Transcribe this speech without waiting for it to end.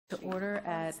To order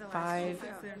at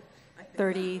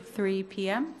 5:33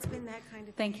 p.m.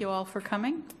 Thank you all for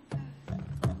coming.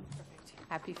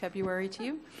 Happy February to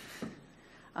you.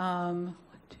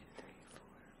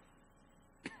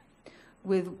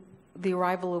 With the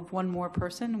arrival of one more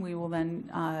person, we will then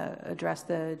address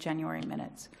the January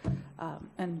minutes.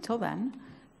 Until then,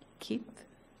 Keith.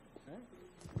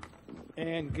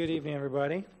 And good evening,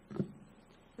 everybody.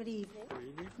 Good evening.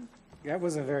 That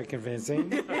wasn't very convincing.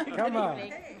 Come on.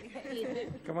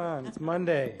 Come on, it's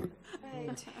Monday.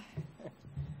 Right.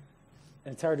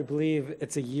 And it's hard to believe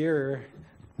it's a year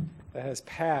that has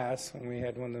passed when we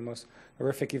had one of the most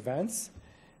horrific events.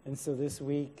 And so this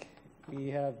week we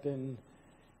have been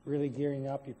really gearing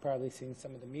up. You've probably seen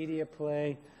some of the media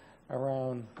play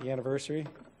around the anniversary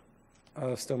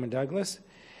of Stoneman Douglas.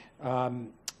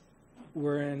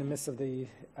 We're in the midst of the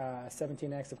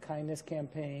 17 Acts of Kindness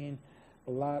campaign.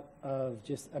 A lot of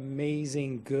just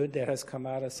amazing good that has come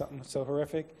out of something so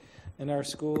horrific in our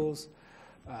schools.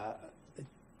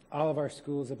 All of our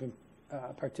schools have been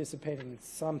participating in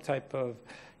some type of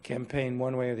campaign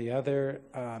one way or the other.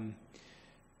 Of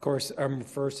course,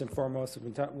 first and foremost,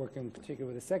 we've been working in particular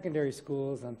with the secondary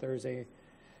schools on Thursday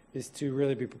is to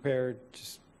really be prepared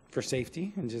just for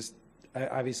safety. And just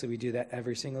obviously we do that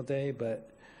every single day,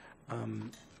 but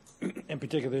in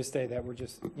particular this day that we're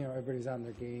just, everybody's on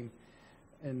their game.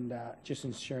 And just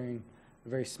ensuring a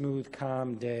very smooth,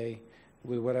 calm day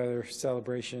with what other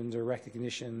celebrations or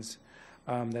recognitions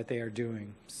that they are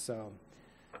doing. So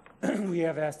we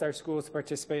have asked our schools to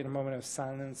participate in a moment of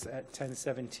silence at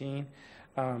 10:17.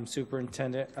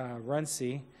 Superintendent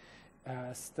Runcie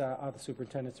asked all the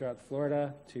superintendents throughout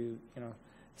Florida to,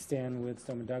 stand with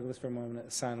Stoneman Douglas for a moment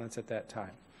of silence at that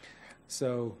time.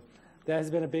 So that has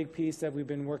been a big piece that we've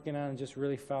been working on and just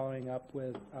really following up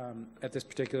with at this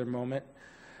particular moment.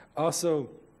 Also,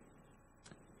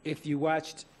 if you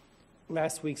watched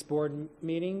last week's board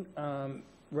meeting,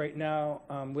 right now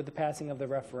with the passing of the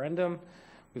referendum,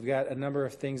 we've got a number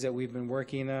of things that we've been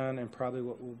working on and probably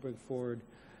what we'll bring forward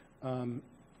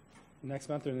next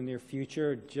month or in the near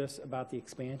future, just about the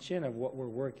expansion of what we're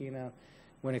working on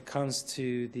when it comes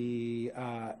to the,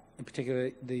 in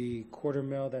particular, the quarter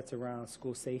mill that's around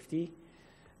school safety.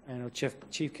 I know Chief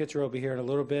Kitcher will be here in a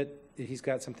little bit. He's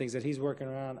got some things that he's working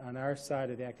on our side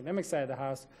of the academic side of the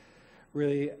house,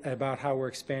 really about how we're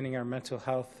expanding our mental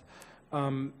health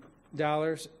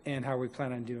dollars and how we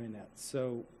plan on doing that.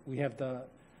 So we have the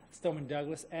Stoneman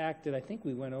Douglas Act that I think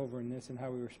we went over in this and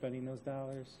how we were spending those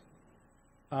dollars,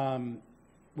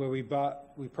 where we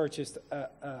purchased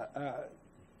a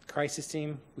crisis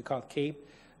team we call it CAPE,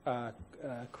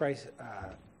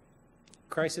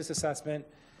 crisis assessment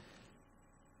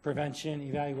prevention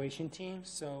evaluation team.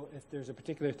 So if there's a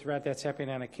particular threat that's happening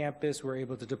on a campus, we're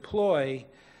able to deploy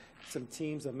some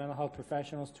teams of mental health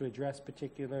professionals to address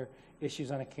particular issues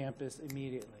on a campus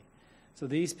immediately. So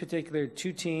these particular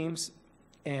two teams,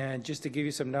 and just to give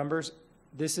you some numbers,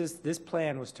 this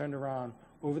plan was turned around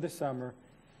over the summer,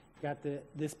 got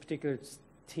this particular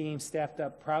team staffed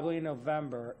up probably in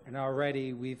November, and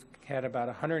already we've had about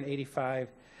 185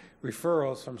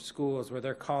 referrals from schools where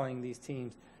they're calling these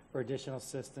teams for additional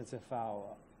assistance and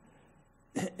follow-up.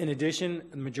 In addition,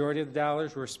 the majority of the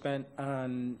dollars were spent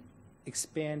on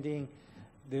expanding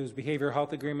those behavioral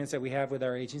health agreements that we have with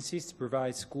our agencies to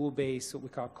provide school-based, what we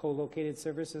call co-located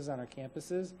services on our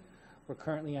campuses. We're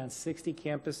currently on 60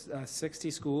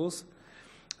 schools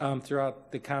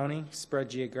throughout the county, spread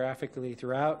geographically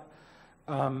throughout.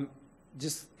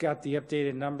 Just got the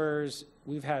updated numbers.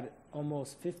 We've had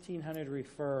almost 1,500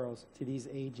 referrals to these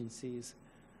agencies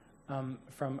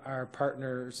from our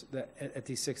partners at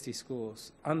these 60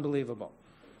 schools. Unbelievable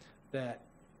that,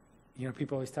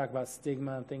 people always talk about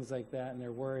stigma and things like that, and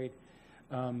they're worried.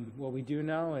 What we do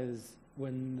know is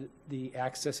when the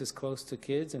access is close to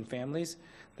kids and families,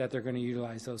 that they're going to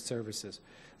utilize those services.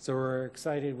 So we're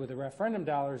excited with the referendum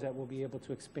dollars that we'll be able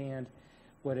to expand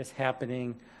what is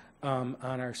happening on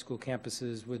our school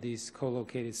campuses with these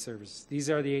co-located services. These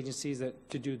are the agencies that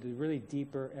to do the really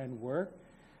deeper end work,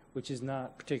 which is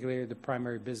not particularly the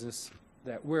primary business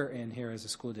that we're in here as a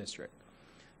school district.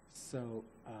 So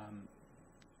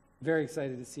very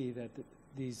excited to see that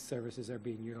these services are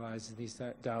being utilized and these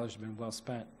dollars have been well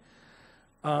spent.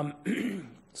 So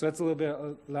that's a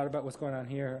lot about what's going on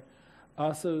here.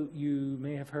 Also, you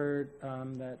may have heard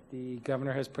that the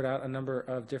governor has put out a number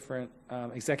of different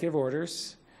executive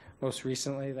orders. Most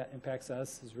recently, that impacts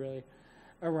us is really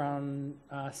around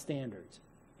standards.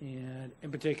 And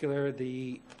in particular,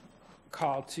 the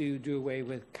call to do away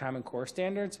with Common Core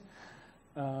standards,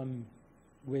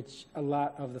 which a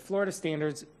lot of the Florida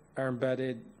standards are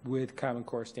embedded with Common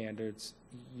Core standards.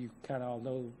 You kind of all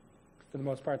know, for the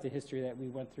most part, the history that we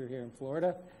went through here in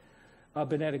Florida.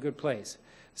 Been at a good place.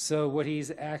 So what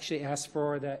he's actually asked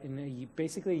for, that in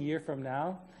basically a year from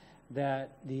now,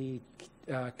 that the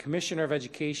Commissioner of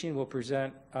Education will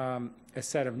present a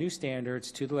set of new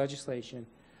standards to the legislation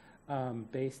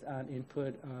based on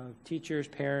input of teachers,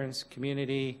 parents,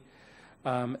 community,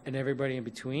 and everybody in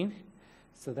between.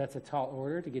 So that's a tall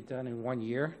order to get done in 1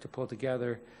 year, to pull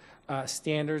together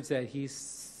standards that he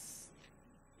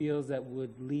feels that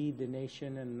would lead the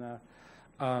nation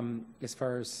and as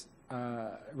far as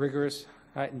rigorous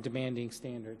and demanding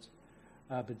standards,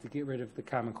 but to get rid of the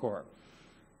Common Core.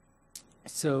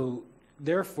 So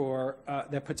therefore,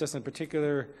 that puts us in a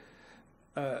particular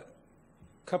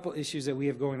couple issues that we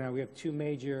have going on. We have two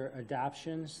major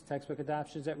adoptions, textbook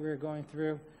adoptions that we're going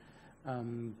through.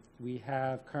 We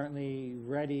have currently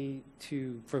ready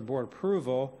for board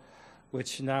approval,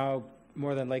 which now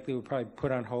more than likely will probably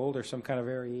put on hold or some kind of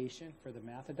variation for the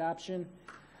math adoption.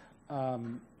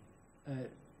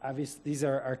 Obviously, these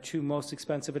are our two most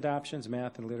expensive adoptions,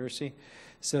 math and literacy.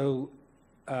 So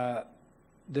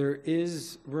there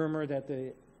is rumor that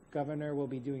the governor will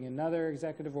be doing another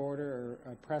executive order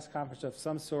or a press conference of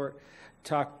some sort,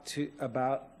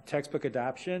 about textbook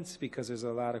adoptions, because there's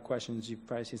a lot of questions. You've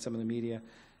probably seen some of the media.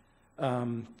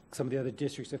 Some of the other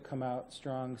districts have come out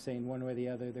strong, saying one way or the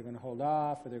other they're going to hold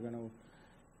off, or they're going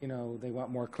to, they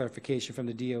want more clarification from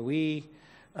the DOE.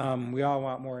 We all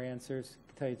want more answers.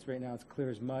 I can tell you right now it's clear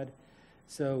as mud.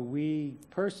 So we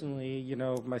personally,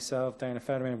 myself, Diana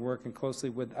Fetterman, working closely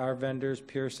with our vendors.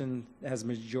 Pearson has a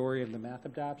majority of the math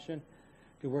adoption,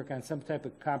 to work on some type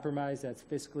of compromise that's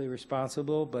fiscally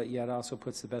responsible, but yet also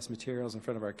puts the best materials in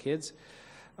front of our kids.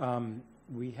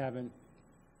 We haven't,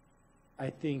 I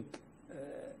think,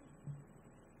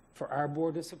 for our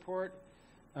board to support,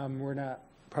 we're not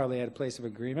probably at a place of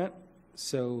agreement.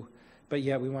 So, but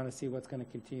yeah, we want to see what's going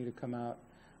to continue to come out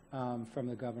from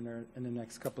the governor in the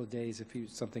next couple of days, if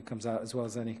something comes out, as well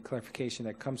as any clarification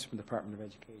that comes from the Department of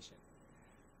Education.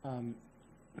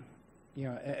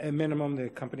 At minimum, the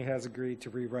company has agreed to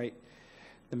rewrite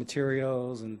the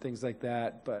materials and things like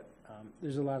that, but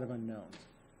there's a lot of unknowns.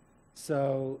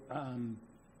 So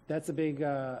that's a big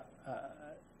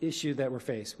issue that we're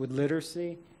faced with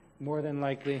literacy. More than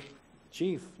likely,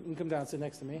 Chief, you can come down and sit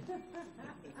next to me.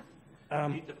 I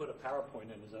need to put a PowerPoint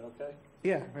in, is that okay?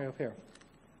 Yeah, right up here.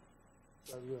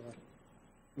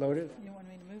 Loaded? You want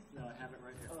me to move? No, I have it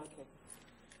right here. Oh, okay.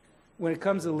 When it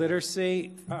comes to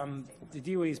literacy, the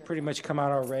DOE has pretty much come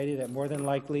out already that more than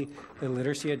likely the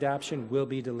literacy adoption will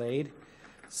be delayed.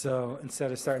 So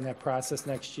instead of starting that process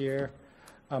next year,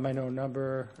 I know a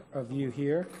number of you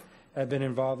here have been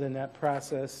involved in that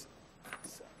process.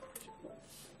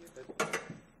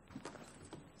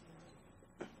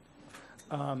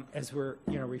 As we're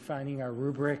refining our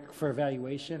rubric for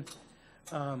evaluation,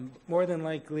 more than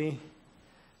likely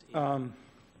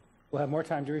we'll have more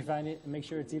time to refine it and make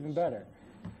sure it's even better.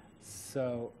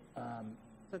 So,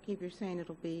 So Keith, you're saying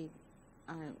it'll be,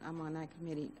 I'm on that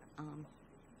committee,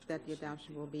 that the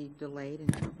adoption will be delayed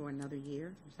for another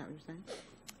year? Is that what you're saying?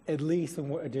 at least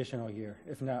an additional year,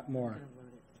 if not more.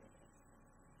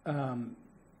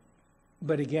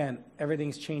 But again,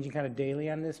 everything's changing kind of daily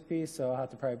on this piece, so I'll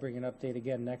have to probably bring an update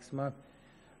again next month.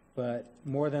 But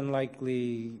more than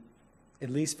likely, at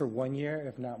least for 1 year,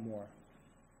 if not more.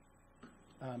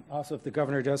 Also, if the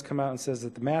governor does come out and says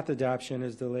that the math adoption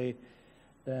is delayed,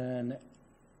 then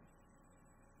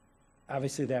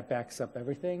obviously that backs up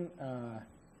everything.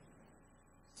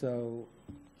 So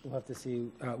we'll have to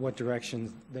see what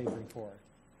directions they bring forward.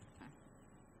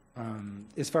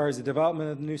 As far as the development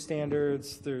of new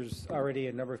standards, there's already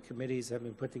a number of committees that have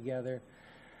been put together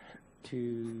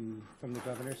from the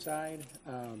governor's side.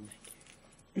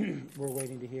 We're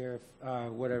waiting to hear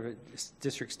if whatever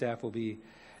district staff will be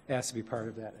asked to be part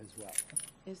of that as well.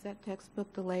 Is that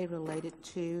textbook delay related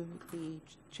to the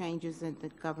changes that the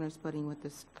governor's putting with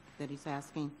this, that he's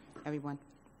asking everyone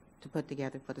to put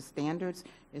together for the standards?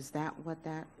 Is that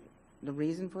the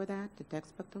reason for that, the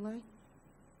textbook delay?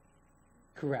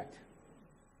 Correct.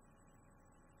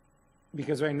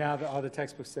 Because right now, all the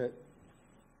textbooks that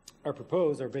are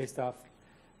proposed are based off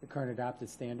the current adopted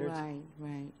standards.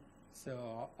 Right.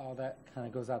 So all that kind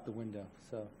of goes out the window.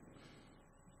 So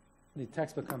the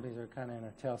textbook companies are kind of in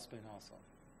a tailspin also.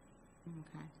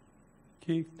 Okay.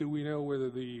 Keith, do we know whether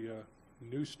the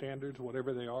new standards,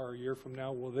 whatever they are a year from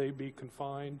now, will they be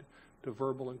confined to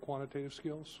verbal and quantitative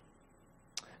skills?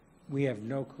 We have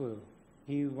no clue.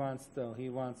 He wants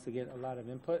to get a lot of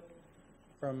input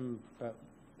from, but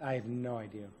I have no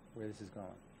idea where this is going.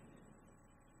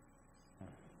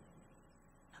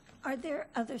 Are there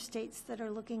other states that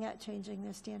are looking at changing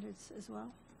their standards as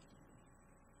well?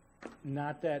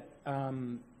 Not that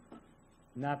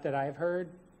I've heard,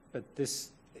 but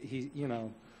this, a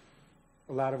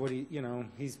lot of what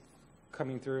he's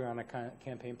coming through on a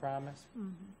campaign promise.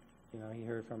 Mm-hmm. He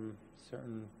heard from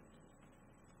certain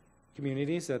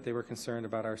communities that they were concerned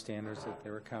about our standards, that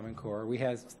they were Common Core. We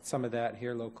had some of that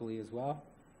here locally as well,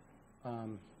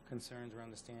 concerns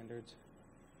around the standards.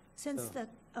 Since So-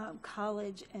 the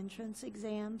college entrance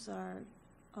exams are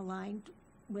aligned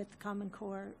with Common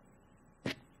Core,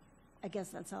 I guess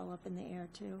that's all up in the air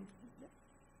too.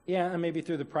 Yeah, and maybe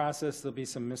through the process, there'll be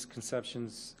some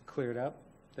misconceptions cleared up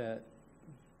that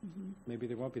Mm-hmm. maybe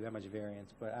there won't be that much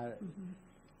variance, but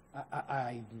Mm-hmm.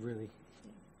 I really,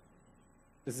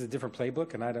 this is a different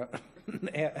playbook, and I don't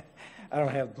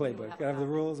have the playbook. I have the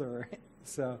rules,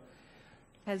 so.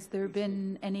 Has there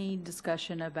been any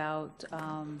discussion about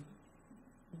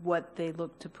what they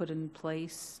look to put in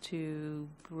place to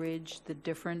bridge the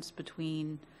difference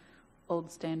between old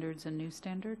standards and new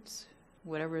standards,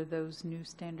 whatever those new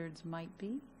standards might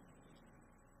be?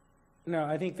 No,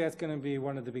 I think that's going to be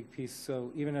one of the big pieces. So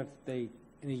even if in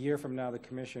a year from now, the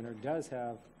commissioner does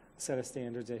have a set of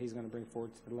standards that he's going to bring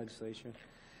forward to the legislation,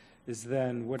 is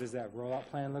then what does that rollout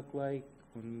plan look like?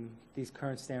 When these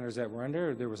current standards that we're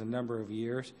under, there was a number of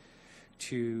years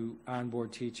to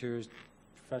onboard teachers,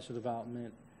 professional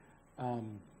development.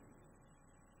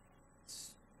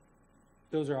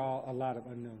 Those are all a lot of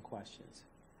unknown questions,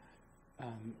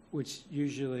 which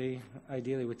usually,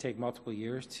 ideally, would take multiple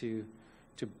years to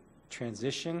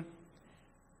transition.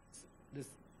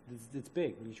 It's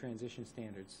big when you transition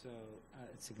standards, so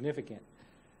it's significant.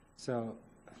 So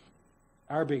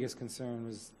our biggest concern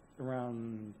was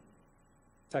around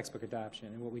textbook adoption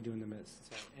and what we do in the midst.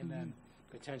 So, and then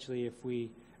potentially if we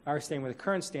are staying with the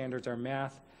current standards, our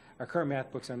current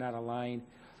math books are not aligned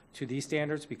to these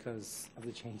standards because of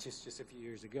the changes just a few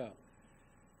years ago.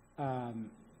 And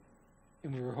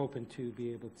we were hoping to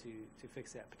be able to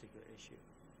fix that particular issue.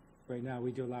 Right now,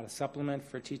 we do a lot of supplement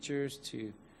for teachers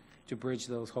to bridge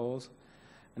those holes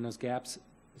and those gaps.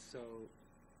 So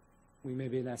we may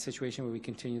be in that situation where we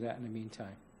continue that in the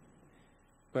meantime.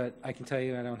 But I can tell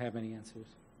you I don't have any answers.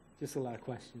 Just a lot of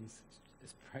questions,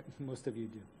 as most of you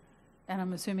do. And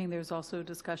I'm assuming there's also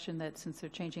discussion that since they're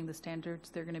changing the standards,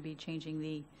 they're going to be changing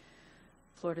the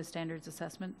Florida standards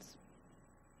assessments?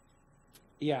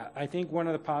 Yeah, I think one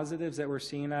of the positives that we're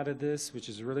seeing out of this, which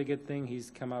is a really good thing,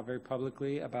 he's come out very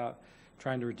publicly about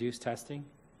trying to reduce testing.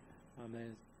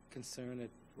 There's concern that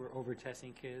we're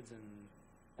over-testing kids and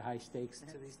the high stakes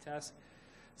to these tests.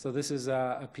 So this is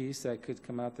a piece that could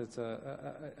come out that's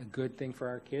a good thing for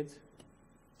our kids.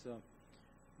 So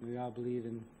we all believe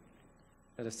in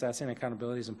that assessing and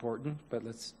accountability is important, but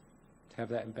let's have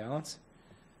that in balance.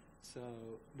 So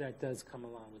that does come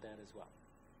along with that as well.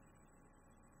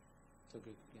 So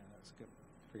good, yeah, that's good.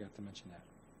 Forgot to mention that.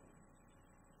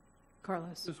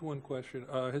 Carlos? Just one question.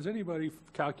 Has anybody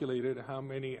calculated how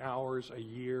many hours a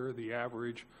year the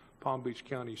average Palm Beach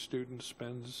County student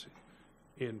spends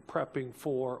in prepping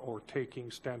for or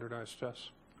taking standardized tests?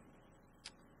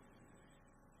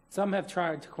 Some have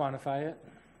tried to quantify it,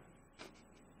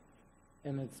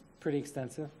 and it's pretty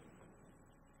extensive.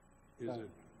 Is it?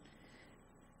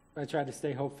 I tried to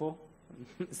stay hopeful,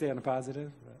 stay on a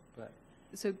positive, but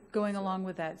So going along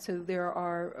with that, so there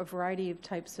are a variety of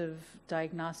types of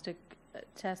diagnostic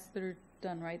tests that are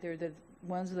done, right? There are the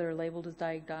ones that are labeled as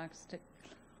diagnostic,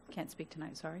 can't speak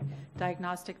tonight, sorry.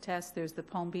 Diagnostic tests, there's the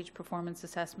Palm Beach performance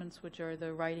assessments, which are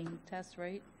the writing tests,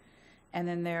 right? And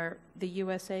then there are the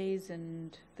USAs,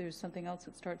 and there's something else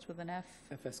that starts with an F,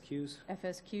 FSQs.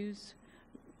 FSQs.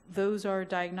 Those are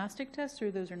diagnostic tests,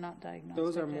 or those are not diagnostic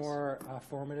Those are tests? more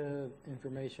formative,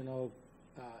 informational,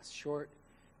 short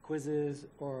quizzes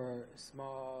or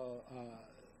small,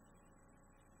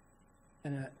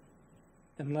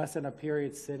 unless in a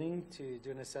period sitting to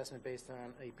do an assessment based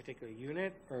on a particular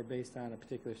unit or based on a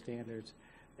particular standards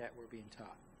that we're being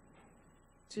taught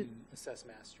to assess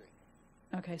mastery.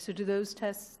 Okay, so do those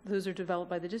tests, those are developed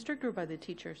by the district or by the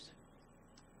teachers?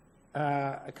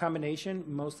 A combination,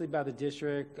 mostly by the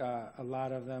district. A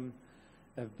lot of them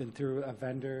have been through a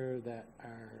vendor that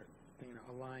are,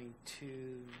 aligned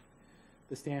to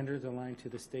the standards, aligned to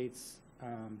the state's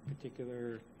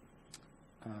particular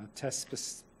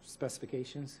test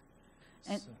specifications.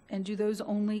 And do those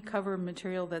only cover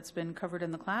material that's been covered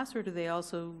in the class, or do they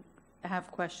also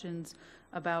have questions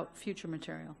about future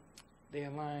material? They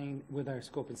align with our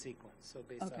scope and sequence, so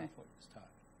based off Okay. what was taught.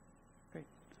 Great.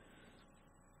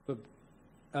 But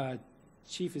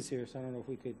Chief is here, so I don't know if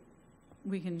we could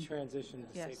We can, transition to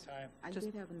Yes. save time. I Just-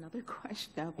 did have another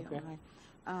question, that'll be all Okay.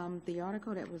 right. The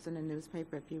article that was in the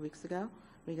newspaper a few weeks ago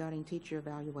regarding teacher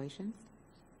evaluations,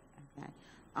 okay.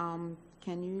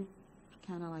 Can you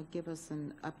kind of like give us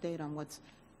an update on what's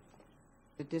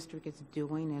the district is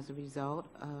doing as a result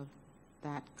of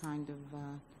that kind of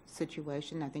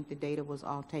situation? I think the data was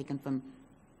all taken from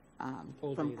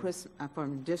Old data.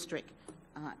 From district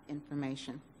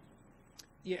information.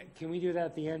 Yeah, can we do that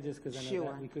at the end, just because I know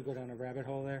Sure. that we could go down a rabbit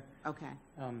hole there? Okay,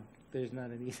 There's not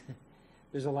an easy,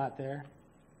 there's a lot there.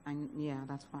 yeah,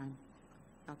 that's fine.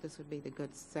 Thought this would be the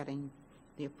good setting,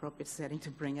 the appropriate setting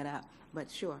to bring it up, but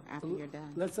sure, after you're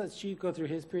done. Let's let Chief go through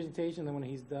his presentation, then when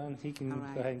he's done, he can All go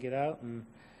right. ahead and get out and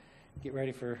get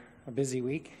ready for a busy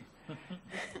week.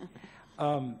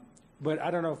 But I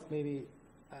don't know if maybe,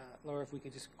 Laura, if we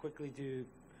could just quickly do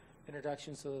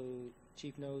introductions so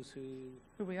Chief knows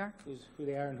who we are? who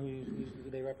they are and who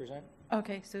they represent.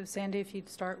 Okay, so Sandy, if you'd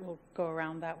start, we'll go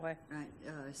around that way. Right,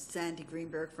 Sandy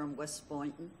Greenberg from West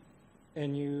Boynton.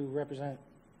 And you represent,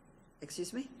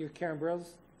 Excuse me? you're Karen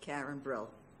Brills? Karen Brill.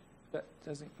 That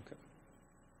doesn't, okay.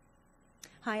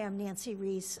 Hi, I'm Nancy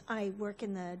Reese. I work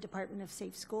in the Department of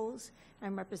Safe Schools.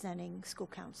 I'm representing school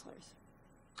counselors.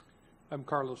 I'm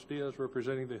Carlos Diaz,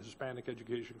 representing the Hispanic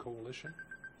Education Coalition.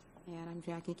 And I'm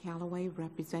Jackie Calloway,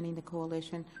 representing the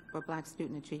Coalition for Black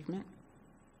Student Achievement.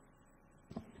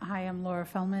 Hi, I'm Laura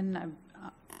Fellman. I'm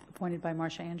appointed by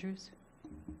Marsha Andrews.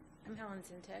 I'm Helen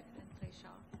Zintek, I play Shaw.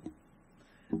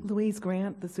 Louise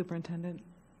Grant, the superintendent.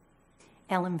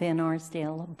 Ellen Van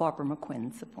Arsdale, Barbara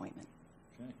McQuinn's appointment.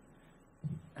 Okay.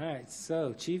 All right,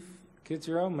 so Chief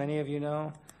Kitzrow, many of you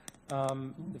know,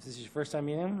 if this is your first time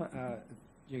meeting him,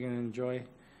 you're going to enjoy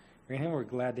hearing him. We're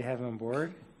glad to have him on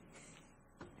board.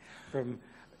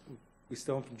 We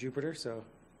stole him from Jupiter, so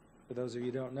for those of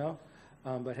you who don't know,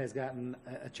 but has gotten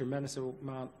a tremendous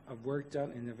amount of work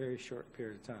done in a very short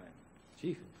period of time.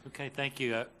 Chief. Okay, thank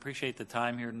you. I appreciate the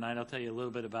time here tonight. I'll tell you a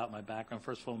little bit about my background.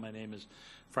 First of all, my name is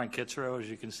Frank Kitzrow, as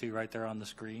you can see right there on the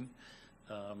screen.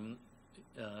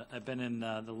 I've been in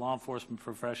the law enforcement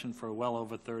profession for well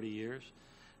over 30 years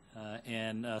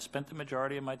and spent the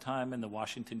majority of my time in the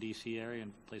Washington, D.C. area in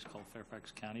a place called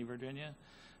Fairfax County, Virginia,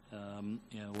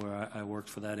 where I worked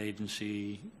for that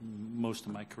agency most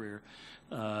of my career.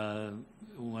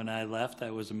 When I left, I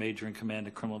was a major in command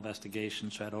of criminal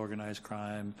investigations, so I had organized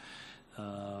crime,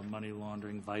 money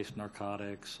laundering, vice,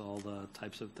 narcotics, all the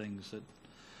types of things that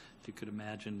you could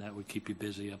imagine that would keep you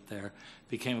busy up there.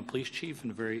 Became a police chief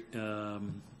in a very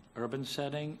urban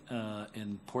setting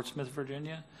in Portsmouth,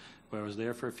 Virginia, where I was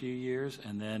there for a few years,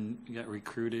 and then got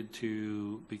recruited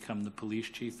to become the police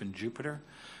chief in Jupiter,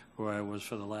 where I was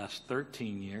for the last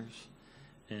 13 years.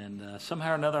 And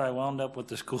somehow or another, I wound up with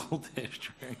the school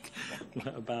district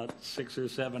about 6 or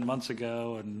 7 months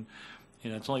ago. And,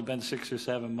 it's only been 6 or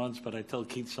 7 months, but I tell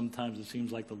Keith sometimes it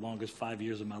seems like the longest 5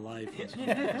 years of my life.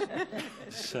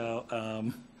 So,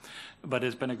 but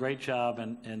it's been a great job.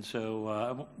 And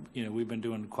so, we've been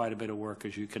doing quite a bit of work,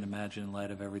 as you can imagine, in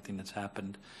light of everything that's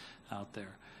happened out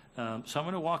there. So I'm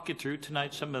going to walk you through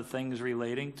tonight some of the things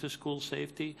relating to school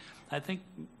safety. I think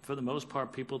for the most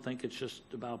part, people think it's just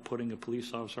about putting a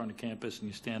police officer on the campus and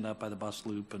you stand up by the bus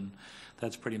loop and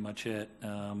that's pretty much it.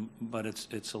 But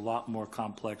it's a lot more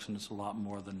complex and it's a lot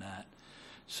more than that.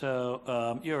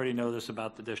 So you already know this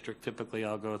about the district. Typically,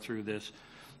 I'll go through this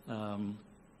when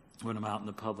I'm out in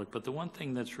the public. But the one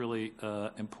thing that's really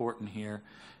important here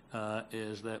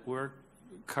is that we're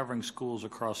covering schools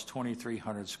across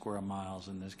 2,300 square miles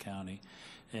in this county.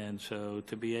 And so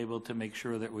to be able to make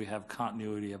sure that we have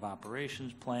continuity of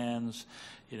operations plans,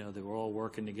 that we're all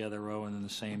working together, rowing in the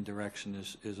same direction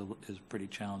is pretty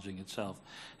challenging itself.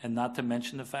 And not to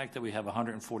mention the fact that we have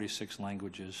 146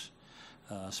 languages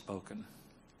spoken.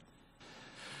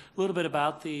 A little bit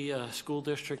about the school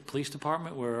district police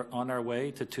department. We're on our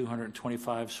way to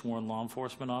 225 sworn law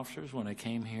enforcement officers. When I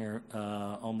came here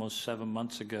almost 7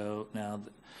 months ago now,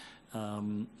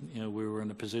 we were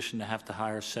in a position to have to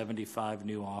hire 75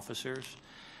 new officers.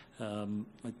 I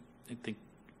think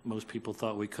most people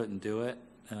thought we couldn't do it.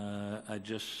 I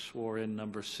just swore in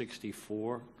number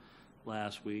 64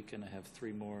 last week, and I have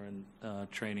 3 more in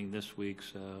training this week,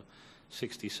 so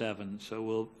 67.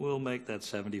 So we'll make that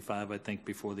 75, I think,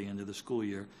 before the end of the school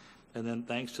year. And then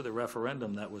thanks to the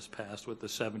referendum that was passed with the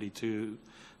 72%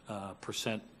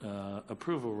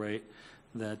 approval rate,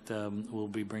 that we'll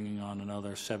be bringing on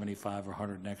another 75 or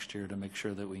 100 next year to make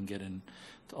sure that we can get into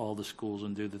all the schools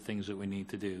and do the things that we need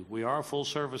to do. We are a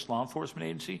full-service law enforcement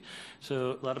agency,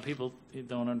 so a lot of people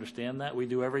don't understand that. We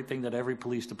do everything that every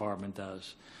police department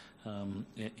does.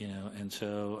 And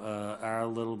so our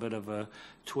little bit of a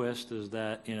twist is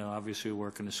that, obviously we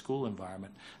work in a school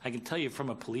environment. I can tell you from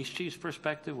a police chief's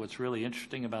perspective, what's really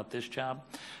interesting about this job.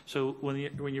 So when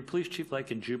you're police chief,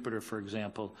 like in Jupiter, for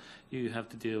example, you have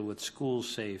to deal with school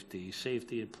safety,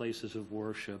 safety at places of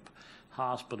worship,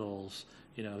 hospitals,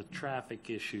 traffic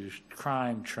issues,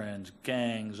 crime trends,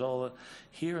 gangs, all that.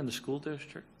 Here in the school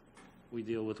district, we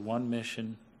deal with one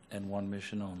mission and one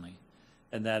mission only,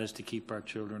 and that is to keep our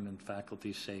children and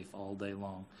faculty safe all day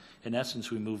long. In essence,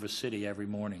 we move a city every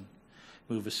morning.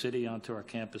 Move a city onto our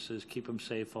campuses, keep them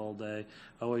safe all day.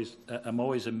 I'm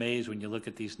always amazed when you look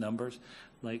at these numbers.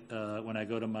 Like when I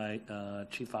go to my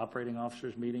chief operating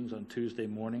officers meetings on Tuesday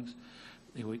mornings,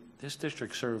 this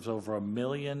district serves over 1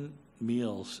 million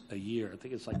meals a year. I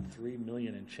think it's like 3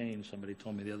 million and change, somebody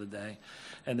told me the other day.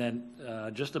 And then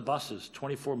just the buses,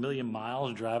 24 million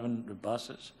miles driving the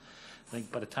buses. I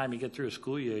think by the time you get through a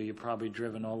school year, you're probably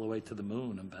driven all the way to the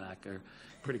moon and back, or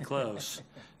pretty close.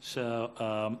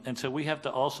 So we have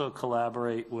to also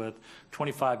collaborate with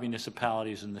 25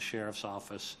 municipalities in the sheriff's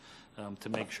office to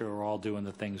make sure we're all doing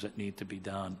the things that need to be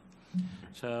done.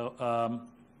 So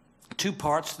two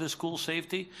parts to the school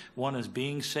safety. One is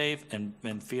being safe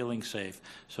and feeling safe.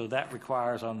 So that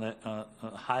requires on the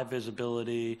high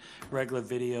visibility, regular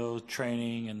video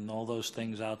training, and all those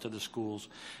things out to the schools.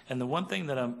 And the one thing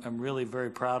that I'm really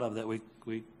very proud of that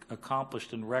we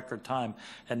accomplished in record time,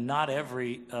 and not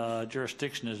every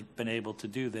jurisdiction has been able to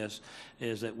do this,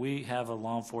 is that we have a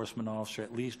law enforcement officer,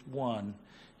 at least one,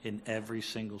 in every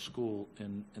single school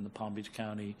in the Palm Beach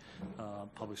County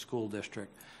Public School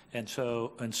District. And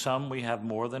so in some we have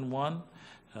more than one,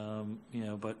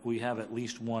 but we have at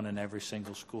least one in every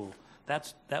single school.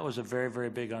 That was a very, very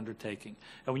big undertaking.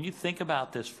 And when you think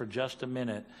about this for just a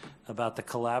minute, about the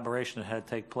collaboration that had to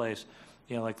take place,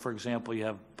 like for example, you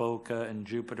have Boca and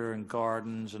Jupiter and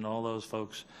Gardens and all those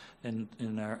folks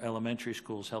in our elementary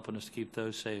schools helping us to keep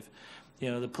those safe.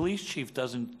 The police chief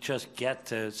doesn't just get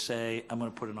to say, I'm going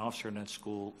to put an officer in that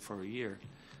school for a year,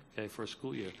 for a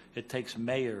school year. It takes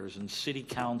mayors and city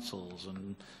councils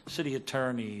and city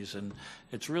attorneys, and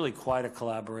it's really quite a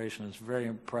collaboration. It's very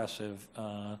impressive,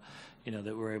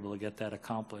 that we're able to get that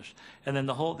accomplished. And then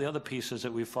the other piece is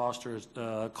that we foster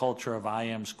a culture of I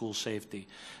am school safety.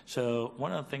 So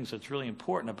one of the things that's really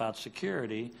important about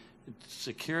security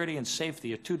and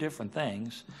safety are two different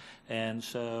things. And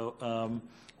so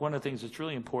one of the things that's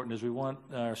really important is we want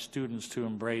our students to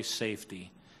embrace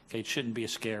safety. It shouldn't be a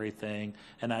scary thing.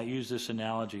 And I use this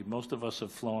analogy. Most of us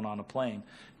have flown on a plane.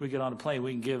 We get on a plane,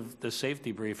 we can give the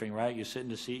safety briefing, right? You sit in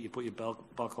the seat, you put your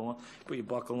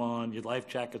buckle on, your life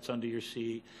jacket's under your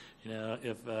seat.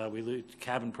 If we lose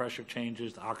cabin pressure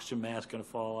changes, the oxygen mask going to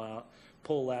fall out.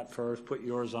 Pull that first, put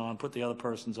yours on, put the other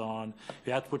person's on.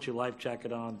 You have to put your life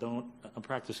jacket on. I'm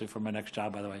practicing for my next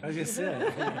job, by the way. I was just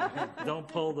saying. Don't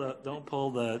pull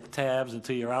the tabs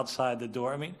until you're outside the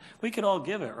door. I mean, we could all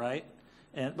give it, right?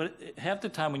 But half the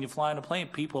time when you fly in a plane,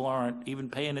 people aren't even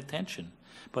paying attention.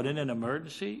 But in an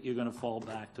emergency, you're going to fall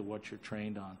back to what you're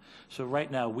trained on. So right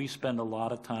now, we spend a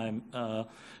lot of time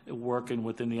working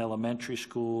within the elementary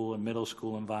school and middle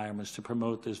school environments to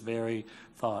promote this very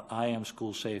thought, I am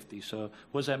school safety. So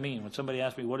what does that mean? When somebody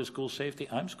asks me, what is school safety?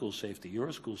 I'm school safety. You're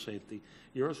a school safety.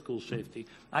 You're a school safety.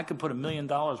 I could put $1 million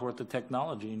worth of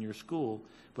technology in your school,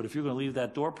 but if you're going to leave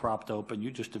that door propped open,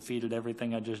 you just defeated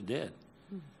everything I just did.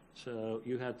 So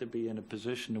you have to be in a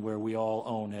position where we all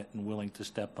own it and willing to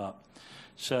step up.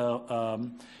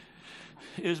 So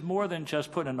it was more than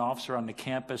just putting an officer on the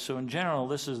campus. So in general,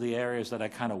 this is the areas that I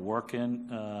kind of work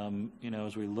in,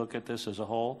 as we look at this as a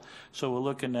whole. So we're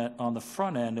looking at, on the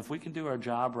front end, if we can do our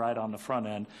job right on the front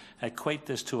end, equate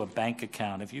this to a bank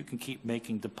account. If you can keep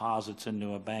making deposits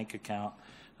into a bank account,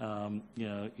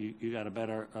 you got a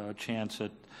better chance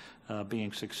at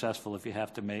being successful if you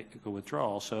have to make a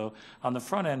withdrawal. So on the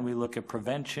front end, we look at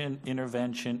prevention,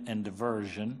 intervention, and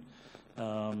diversion.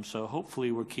 So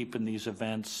hopefully we're keeping these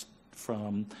events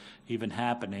from even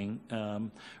happening.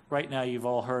 Right now, you've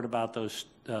all heard about those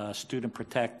Student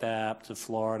Protect app,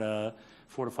 the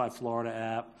Fortify Florida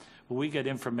app. Well, we get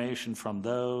information from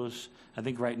those. I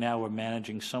think right now we're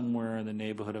managing somewhere in the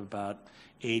neighborhood of about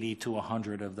 80 to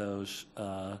 100 of those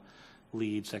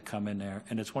leads that come in there.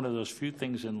 And it's one of those few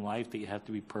things in life that you have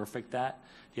to be perfect at.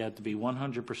 You have to be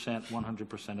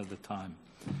 100% of the time.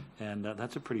 And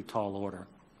that's a pretty tall order.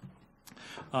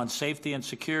 On safety and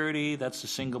security, that's the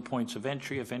single points of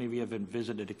entry. If any of you have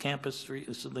visited a campus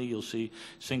recently, you'll see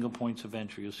single points of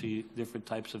entry. You'll see different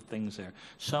types of things there.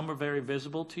 Some are very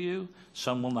visible to you,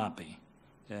 some will not be.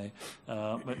 Okay,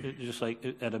 but just like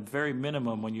at a very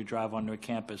minimum, when you drive onto a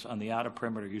campus on the outer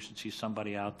perimeter, you should see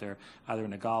somebody out there, either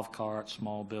in a golf cart,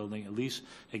 small building, at least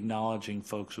acknowledging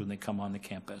folks when they come on the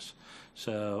campus.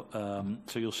 So,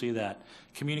 so you'll see that.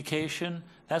 Communication,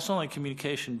 that's only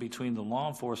communication between the law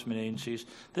enforcement agencies.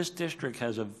 This district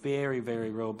has a very, very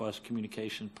robust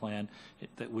communication plan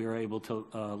that we are able to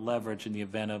leverage in the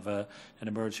event of an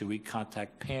emergency. We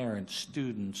contact parents,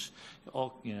 students,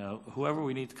 all, you know, whoever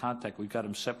we need to contact. We've got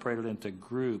them separated into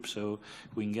groups so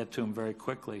we can get to them very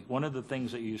quickly. One of the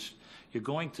things that you're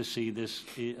going to see this,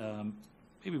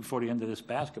 maybe before the end of this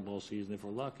basketball season, if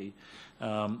we're lucky,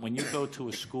 when you go to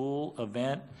a school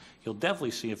event, you'll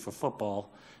definitely see it for football.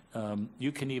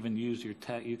 You can even use your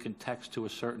you can text to a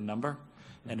certain number,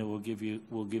 and it will give you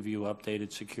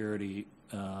updated security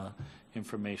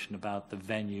information about the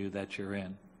venue that you're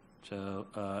in. So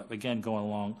again, going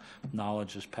along,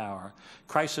 knowledge is power.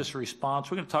 Crisis response,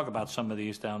 we're going to talk about some of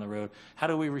these down the road. How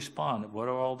do we respond? What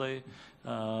are all the,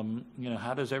 you know,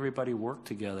 how does everybody work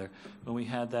together? When we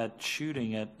had that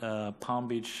shooting at Palm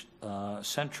Beach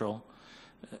Central,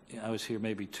 I was here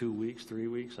maybe 2 weeks, 3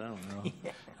 weeks, I don't know.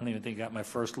 I don't even think I got my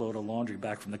first load of laundry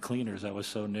back from the cleaners. That was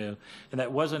so new. And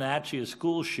that wasn't actually a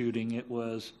school shooting. It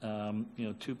was, you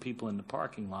know, 2 people in the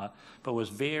parking lot. But what was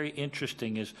very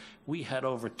interesting is we had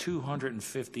over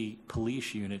 250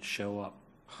 police units show up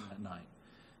that night.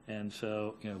 And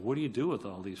so, you know, what do you do with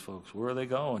all these folks? Where are they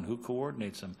going? Who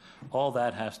coordinates them? All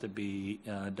that has to be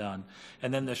done.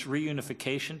 And then this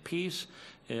reunification piece,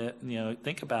 you know,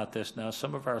 think about this now.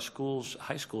 Some of our schools,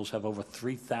 high schools, have over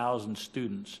 3,000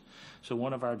 students. So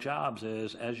one of our jobs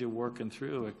is, as you're working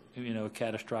through a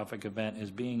catastrophic event, is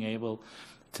being able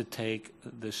to take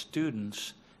the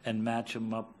students and match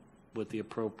them up with the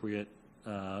appropriate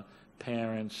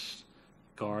parents,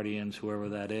 guardians, whoever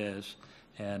that is,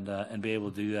 and be able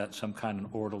to do that in some kind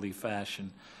of orderly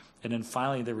fashion. And then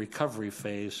finally, the recovery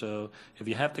phase. So if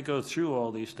you have to go through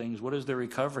all these things, what does the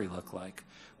recovery look like?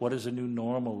 What does a new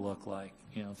normal look like?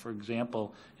 You know, for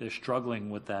example, they're struggling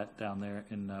with that down there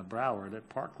in Broward at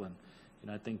Parkland.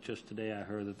 And I think just today I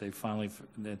heard that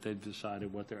they've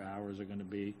decided what their hours are going to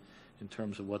be in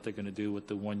terms of what they're going to do with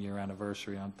the 1-year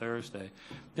anniversary on Thursday.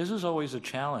 This is always a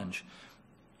challenge.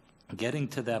 Getting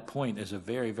to that point is a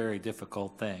very, very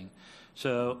difficult thing.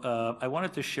 So I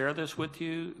wanted to share this with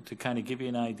you to kind of give you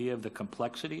an idea of the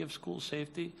complexity of school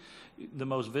safety. The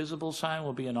most visible sign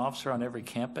will be an officer on every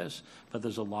campus, but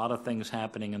there's a lot of things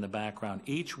happening in the background.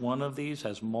 Each one of these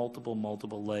has multiple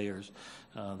layers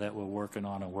that we're working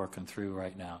on and working through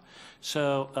right now.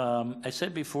 So I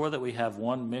said before that we have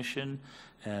one mission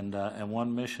and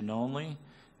one mission only.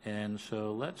 And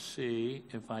so let's see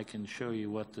if I can show you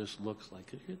what this looks like.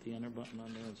 Could you hit the enter button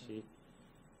on there and see?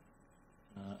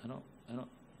 I don't,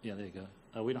 yeah, there you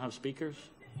go. We don't have speakers?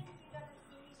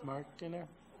 Mark in there?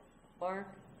 Mark?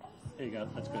 There you go,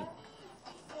 that's good.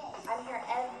 I'm here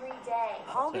every day.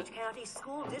 Palm Beach County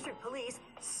School District Police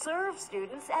serve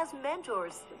students as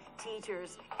mentors,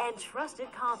 teachers, and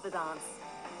trusted confidants.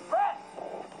 Brett!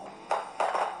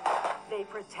 They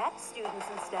protect students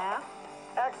and staff.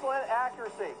 Excellent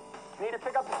accuracy. You need to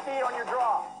pick up the speed on your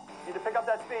draw. You need to pick up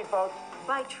that speed, folks.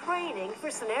 By training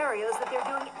for scenarios that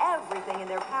they're doing everything in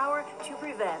their power to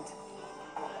prevent.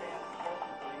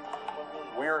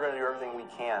 We are going to do everything we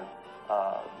can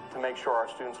to make sure our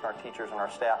students and our teachers and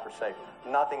our staff are safe.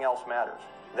 Nothing else matters.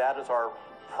 That is our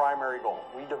primary goal.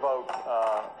 We devote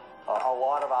a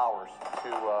lot of hours to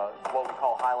what we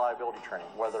call high liability training,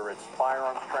 whether it's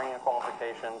firearms training and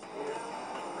qualifications,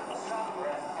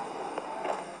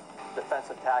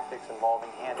 defensive tactics involving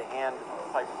hand-to-hand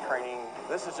type of training.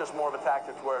 This is just more of a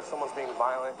tactic where if someone's being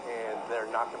violent and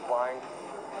they're not complying,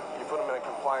 you put them in a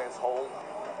compliance hold,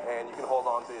 and you can hold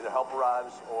on to either help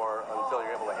arrives or until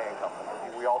you're able to handcuff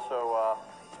them. We also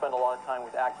spend a lot of time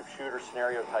with active shooter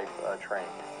scenario type training.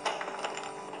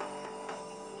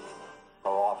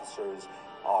 Our officers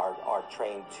are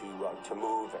trained to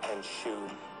move and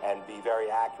shoot and be very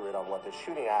accurate on what they're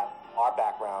shooting at. Our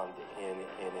background in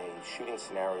a shooting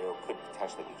scenario could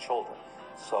potentially be children,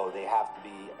 so they have to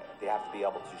be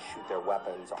able to shoot their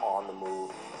weapons on the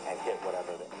move and hit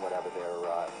whatever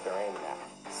they're aiming at.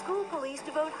 School police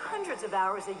devote hundreds of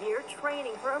hours a year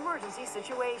training for emergency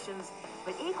situations,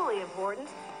 but equally important,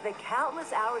 the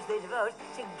countless hours they devote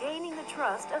to gaining the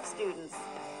trust of students.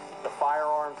 The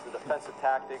firearms, the defensive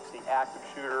tactics, the active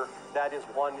shooter, that is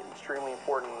one extremely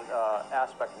important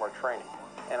aspect of our training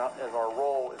and as our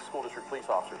role as school district police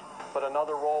officers. But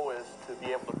another role is to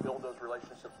be able to build those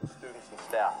relationships with students and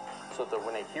staff so that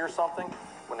when they hear something,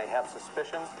 when they have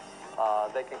suspicions,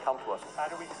 they can come to us. How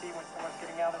do we see when someone's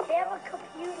getting out of They have a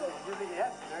computer. Usually,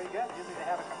 yes, very good. Usually they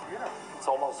have a computer. It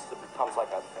becomes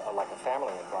like a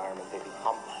family environment. They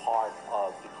become part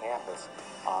of the campus,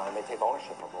 and they take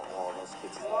ownership of all of those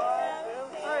kids. 1,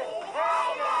 2, 3.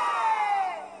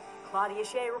 Claudia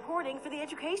Shea reporting for the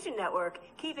Education Network,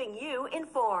 keeping you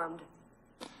informed.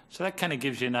 So that kind of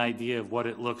gives you an idea of what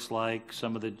it looks like,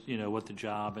 some of the, what the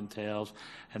job entails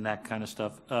and that kind of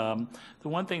stuff. The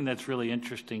one thing that's really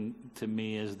interesting to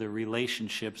me is the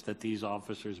relationships that these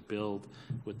officers build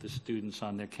with the students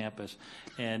on their campus.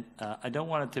 And I don't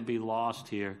want it to be lost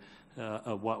here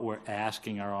of what we're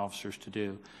asking our officers to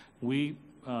do. We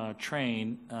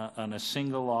train on a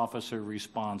single officer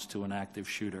response to an active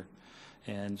shooter.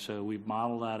 And so we've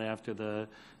modeled that after the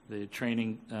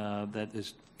training that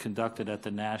is conducted at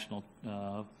the National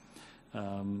Law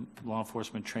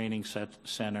Enforcement Training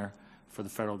Center for the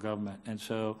federal government. And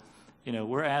so,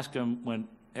 we're asking when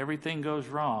everything goes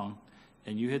wrong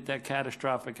and you hit that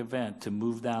catastrophic event to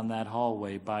move down that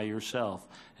hallway by yourself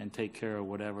and take care of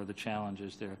whatever the challenge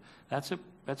is there. That's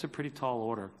a pretty tall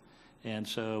order. And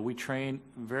so we train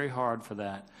very hard for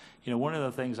that. One of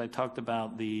the things I talked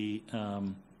about the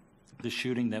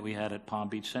shooting that we had at Palm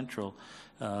Beach Central,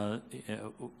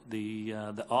 the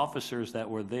officers that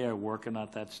were there working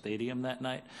at that stadium that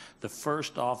night, the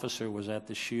first officer was at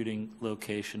the shooting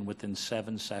location within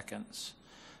 7 seconds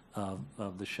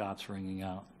of the shots ringing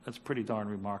out. That's pretty darn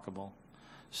remarkable.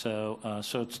 So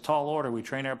it's a tall order. We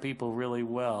train our people really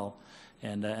well,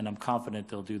 and I'm confident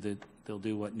they'll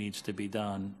do what needs to be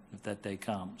done if that day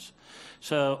comes.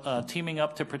 So teaming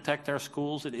up to protect our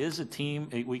schools, it is a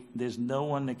team. There's no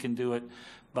one that can do it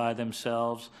by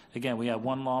themselves. Again, we have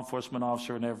one law enforcement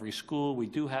officer in every school. We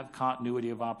do have continuity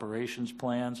of operations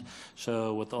plans.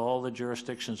 So with all the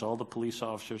jurisdictions, all the police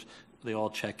officers, they all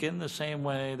check in the same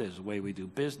way. There's a way we do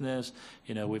business.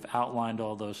 We've outlined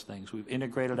all those things. We've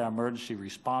integrated our emergency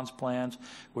response plans.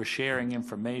 We're sharing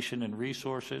information and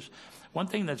resources. One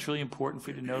thing that's really important for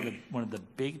you to know, that one of the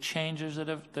big changes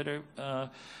that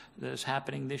is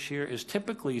happening this year is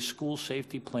typically school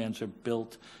safety plans are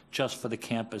built just for the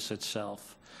campus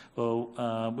itself.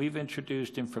 Well, we've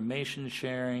introduced information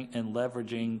sharing and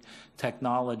leveraging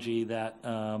technology that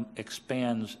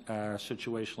expands our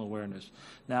situational awareness.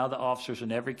 Now the officers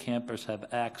in every campus have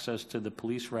access to the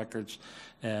police records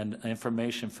and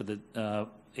information for the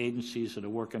agencies that are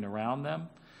working around them.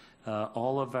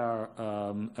 All of our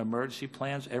emergency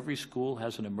plans, every school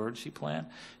has an emergency plan,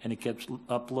 and it gets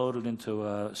uploaded into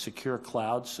a secure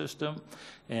cloud system.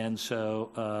 And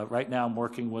so right now I'm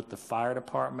working with the fire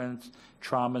departments,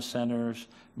 trauma centers,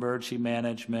 emergency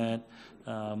management,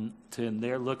 and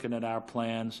they're looking at our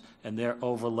plans and they're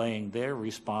overlaying their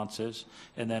responses,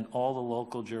 and then all the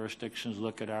local jurisdictions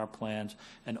look at our plans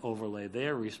and overlay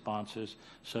their responses,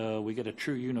 so we get a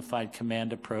true unified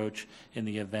command approach in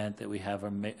the event that we have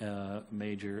a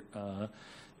major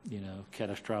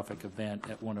catastrophic event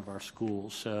at one of our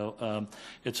schools. So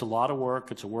it's a lot of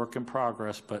work. It's a work in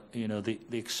progress, but the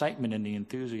excitement and the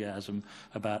enthusiasm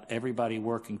about everybody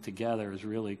working together is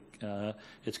really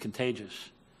it's contagious.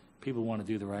 People want to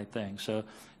do the right thing. So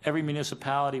every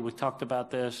municipality, we talked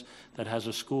about this, that has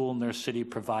a school in their city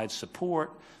provides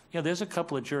support. There's a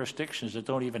couple of jurisdictions that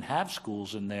don't even have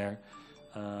schools in their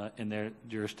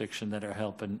jurisdiction that are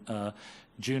helping.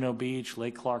 Juno Beach,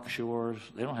 Lake Clark Shores,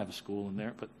 they don't have a school in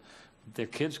there, but their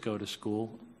kids go to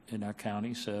school in our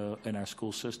county, so in our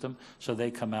school system, so they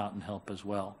come out and help as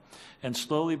well. And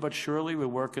slowly but surely, we're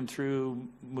working through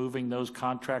moving those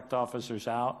contract officers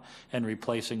out and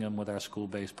replacing them with our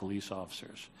school-based police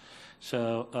officers.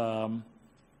 So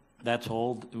that's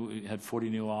old. We had 40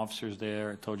 new officers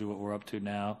there. I told you what we're up to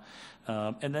now.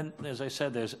 And then, as I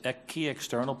said, there's key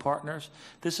external partners.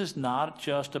 This is not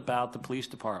just about the police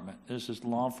department. This is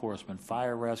law enforcement,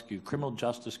 fire rescue, criminal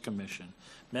justice commission,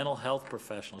 mental health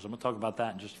professionals. I'm going to talk about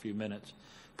that in just a few minutes.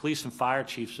 Police and Fire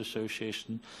Chiefs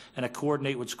Association, and I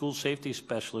coordinate with school safety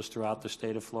specialists throughout the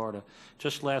state of Florida.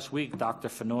 Just last week, Dr.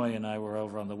 Fenoy and I were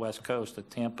over on the West Coast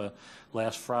at Tampa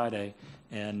last Friday,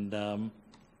 and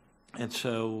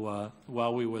so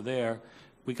while we were there,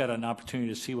 we got an opportunity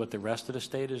to see what the rest of the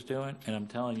state is doing, and I'm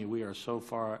telling you, we are so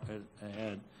far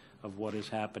ahead of what is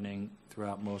happening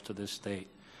throughout most of this state.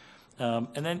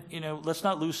 And then, let's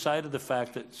not lose sight of the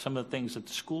fact that some of the things that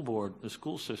the school board, the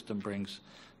school system brings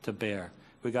to bear.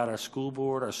 We got our school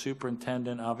board, our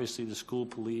superintendent, obviously the school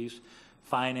police,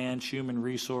 finance, human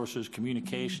resources,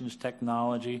 communications,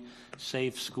 technology,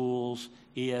 safe schools,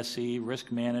 ESE,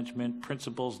 risk management,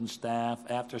 principals and staff,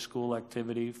 after-school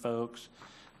activity folks.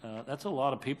 That's a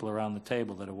lot of people around the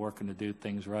table that are working to do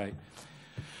things right.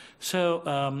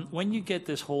 So when you get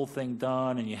this whole thing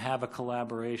done and you have a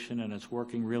collaboration and it's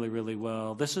working really, really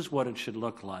well, this is what it should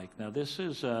look like. Now this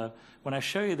is, when I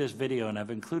show you this video, and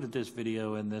I've included this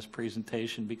video in this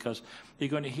presentation because you're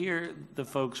going to hear the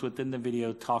folks within the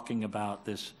video talking about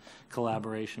this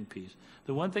collaboration piece.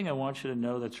 The one thing I want you to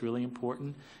know that's really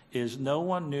important is no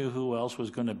one knew who else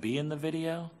was going to be in the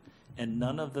video, and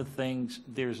none of the things,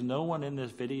 there's no one in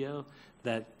this video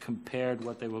that compared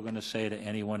what they were going to say to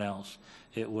anyone else.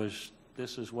 It was,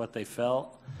 this is what they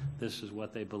felt, this is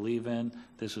what they believe in,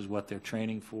 this is what they're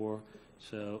training for.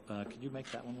 So could you make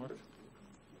that one work?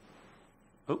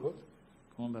 Oh,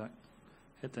 come on back.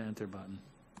 Hit the enter button.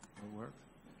 It'll work.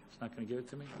 It's not going to give it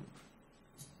to me?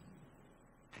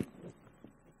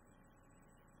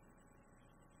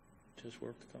 Just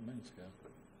worked a couple minutes ago.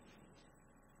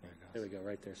 There we go,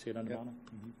 right there. See it on the bottom?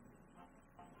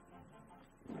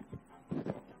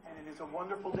 And it is a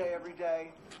wonderful day every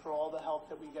day for all the help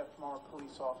that we get from our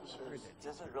police officers.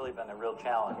 This has really been a real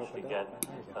challenge to get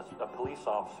a police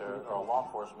officer or a law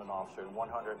enforcement officer in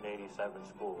 187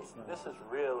 schools. This is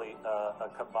really a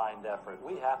combined effort.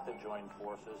 We have to join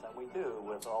forces, and we do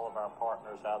with all of our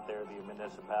partners out there, the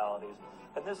municipalities.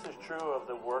 And this is true of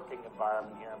the working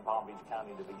environment here in Palm Beach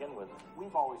County to begin with.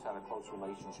 We've always had a close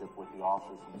relationship with the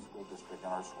officers in the school district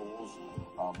and our schools.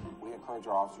 We encourage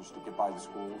our officers to get by the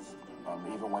schools,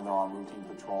 even when they're on routine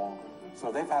patrol. So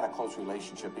they've had a close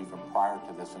relationship even prior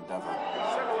to this endeavor.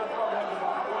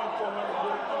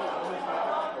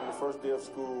 On the first day of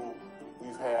school,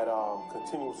 we've had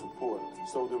continual support.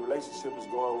 So the relationship is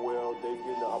going well. They're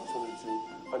getting the opportunity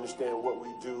to understand what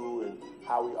we do and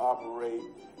how we operate,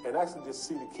 and actually just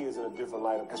see the kids in a different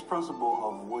light. As principal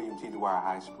of William T. Dwyer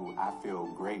High School, I feel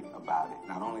great about it.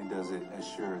 Not only does it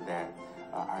assure that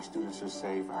our students are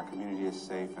safe, our community is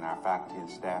safe, and our faculty and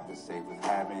staff is safe, with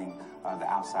having the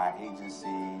outside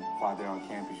agency while they're on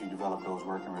campus, you develop those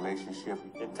working relationships.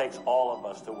 It takes all of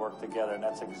us to work together, and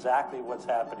that's exactly what's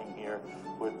happening here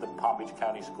with the Palm Beach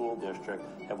County School District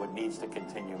and what needs to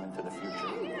continue into the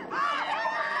future.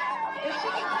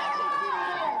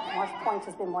 Marsh Point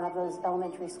has been one of those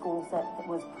elementary schools that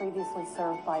was previously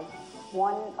served by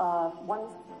one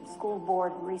school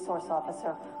board resource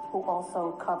officer who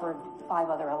also covered 5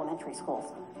 other elementary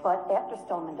schools. But after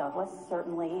Stoneman Douglas,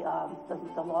 certainly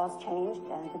the laws changed,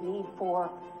 and the need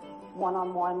for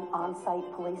one-on-one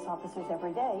on-site police officers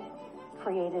every day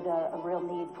created a real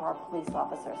need for our police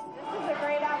officers. It's a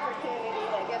great opportunity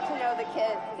to get to know the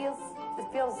kids.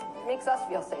 Makes us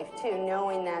feel safe too,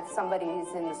 knowing that somebody's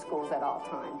in the schools at all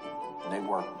times. And they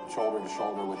work shoulder to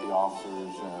shoulder with the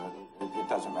officers. It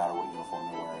doesn't matter what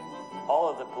uniform they're wearing. All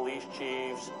of the police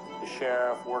chiefs, the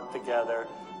sheriff work together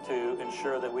to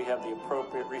ensure that we have the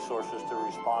appropriate resources to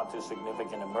respond to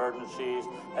significant emergencies,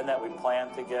 and that we plan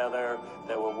together,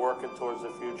 that we're working towards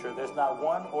the future. There's not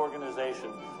one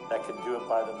organization that can do it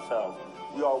by themselves.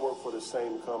 We all work for the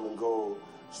same common goal.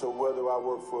 So whether I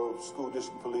work for School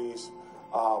District Police,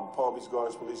 Palm Beach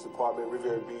Gardens Police Department,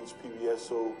 Riviera Beach,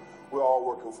 PBSO, we're all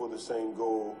working for the same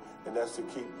goal, and that's to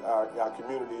keep our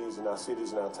communities and our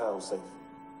cities and our towns safe.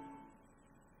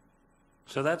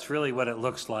 So that's really what it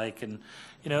looks like. And,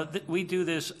 you know, we do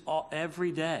this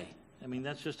every day. I mean,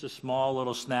 that's just a small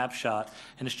little snapshot.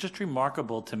 And it's just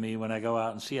remarkable to me when I go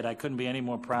out and see it. I couldn't be any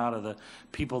more proud of the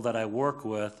people that I work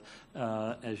with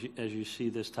as you see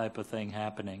this type of thing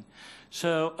happening.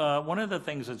 So one of the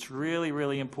things that's really,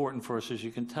 really important for us, as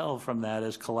you can tell from that,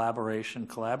 is collaboration.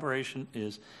 Collaboration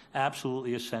is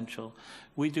absolutely essential.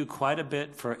 We do quite a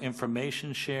bit for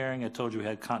information sharing. I told you we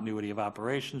had continuity of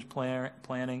operations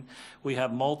planning. We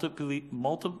have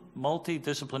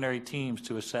multidisciplinary teams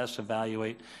to assess,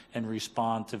 evaluate, and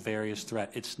respond to various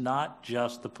threats. It's not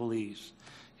just the police.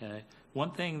 Okay?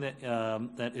 One thing that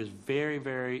that is very,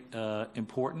 very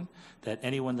important that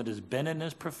anyone that has been in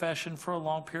this profession for a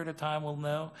long period of time will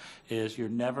know is you're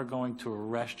never going to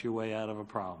arrest your way out of a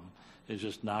problem. It's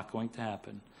just not going to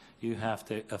happen. You have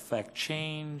to affect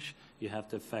change, you have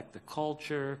to affect the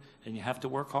culture, and you have to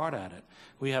work hard at it.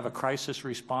 We have a crisis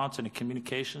response and a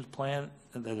communications plan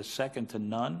that is second to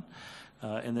none.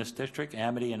 In this district,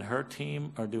 Amity and her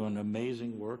team are doing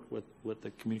amazing work with the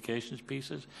communications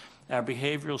pieces. Our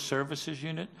behavioral services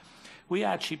unit, we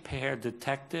actually pair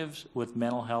detectives with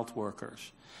mental health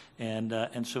workers. And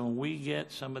so when we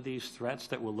get some of these threats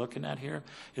that we're looking at here,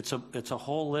 it's a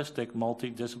holistic,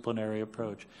 multidisciplinary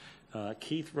approach.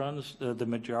 Keith runs the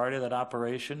majority of that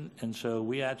operation, and so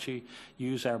we actually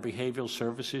use our behavioral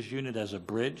services unit as a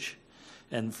bridge.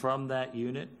 And from that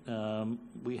unit,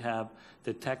 we have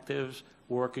detectives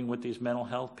working with these mental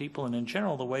health people. And in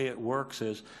general, the way it works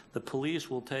is the police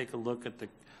will take a look at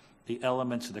the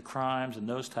elements of the crimes and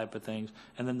those type of things.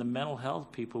 And then the mental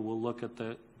health people will look at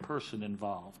the person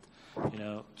involved,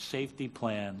 safety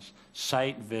plans,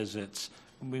 site visits.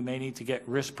 We may need to get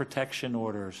risk protection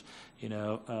orders,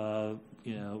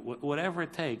 whatever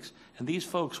it takes. And these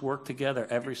folks work together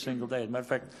every single day. As a matter of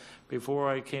fact, before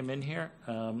I came in here,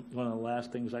 one of the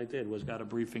last things I did was got a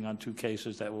briefing on 2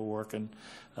 cases that we're working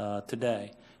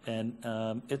today. And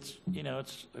it's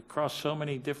across so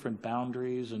many different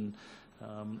boundaries and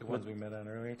the ones we met on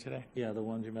earlier today? Yeah, the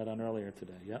ones you met on earlier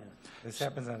today, yeah. This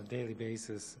happens on a daily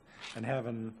basis, and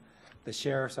having the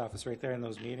sheriff's office right there in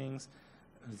those meetings,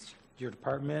 your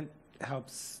department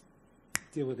helps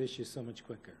deal with issues so much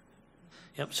quicker.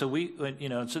 Yep, so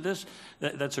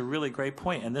that's a really great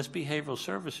point. And this behavioral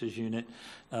services unit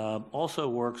also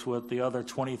works with the other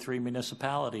 23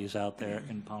 municipalities out there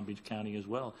in Palm Beach County as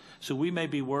well. So we may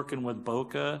be working with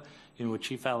Boca, with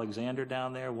Chief Alexander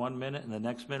down there 1 minute, and the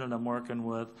next minute I'm working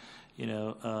with,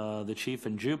 the chief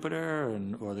in Jupiter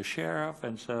or the sheriff.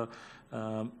 And so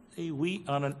we,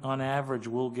 on average,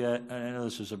 will get, I know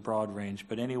this is a broad range,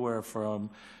 but anywhere from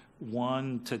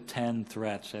 1 to 10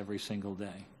 threats every single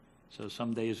day. So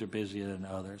some days are busier than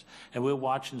others. And we're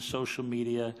watching social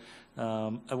media.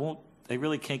 I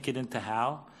really can't get into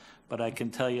how, but I can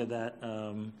tell you that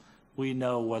we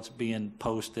know what's being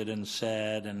posted and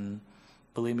said, and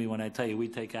believe me when I tell you, we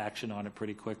take action on it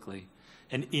pretty quickly.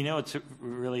 And it's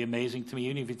really amazing to me,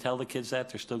 even if you tell the kids that,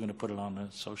 they're still going to put it on the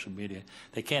social media.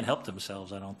 They can't help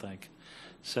themselves, I don't think.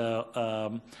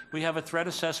 So we have a threat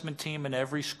assessment team in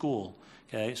every school.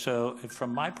 Okay, so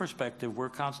from my perspective, we're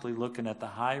constantly looking at the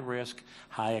high-risk,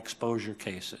 high-exposure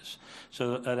cases.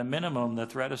 So at a minimum, the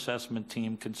threat assessment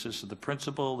team consists of the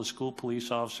principal, the school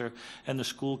police officer, and the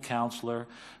school counselor.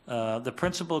 The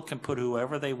principal can put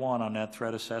whoever they want on that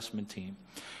threat assessment team.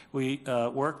 We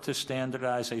work to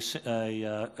standardize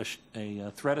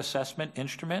a threat assessment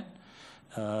instrument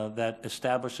that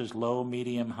establishes low,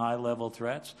 medium, high-level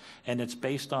threats, and it's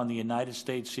based on the United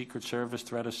States Secret Service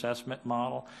threat assessment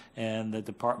model and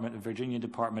the Virginia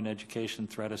Department of Education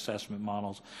threat assessment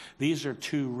models. These are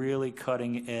 2 really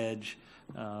cutting-edge,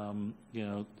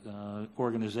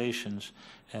 organizations,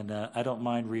 and I don't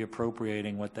mind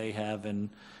reappropriating what they have and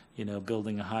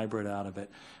building a hybrid out of it.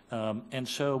 And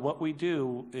so what we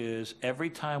do is every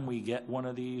time we get one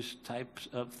of these types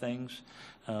of things,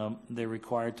 they're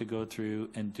required to go through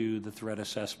and do the threat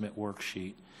assessment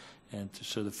worksheet and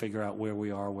to figure out where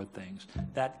we are with things.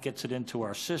 That gets it into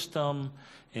our system,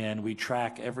 and we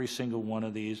track every single one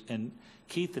of these. And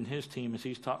Keith and his team, as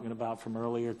he's talking about from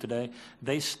earlier today,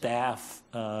 they staff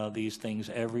these things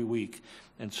every week,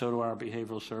 and so do our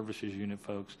behavioral services unit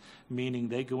folks, meaning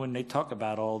they go in, they talk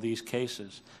about all these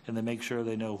cases, and they make sure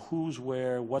they know who's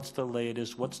where, what's the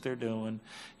latest, what's they're doing,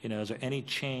 is there any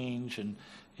change, and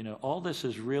all this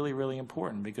is really, really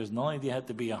important, because not only do you have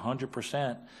to be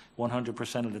 100%,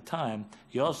 100% of the time,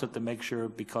 you also have to make sure,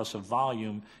 because of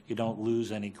volume, you don't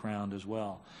lose any ground as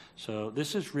well. So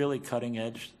this is really cutting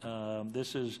edge.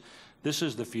 This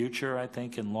is the future, I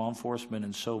think, in law enforcement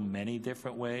in so many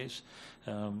different ways,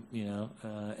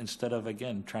 instead of,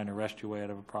 again, trying to wrest your way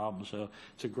out of a problem. So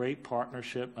it's a great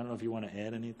partnership. I don't know if you want to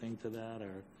add anything to that,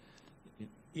 or...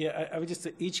 Yeah, I would just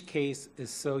say each case is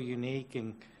so unique,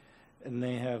 and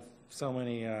they have so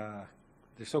many, they're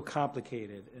so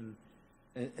complicated,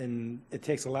 and it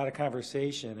takes a lot of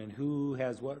conversation and who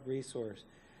has what resource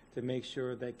to make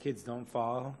sure that kids don't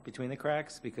fall between the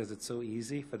cracks, because it's so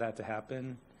easy for that to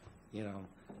happen.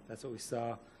 That's what we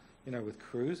saw, with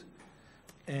Cruz.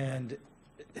 And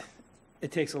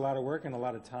it takes a lot of work and a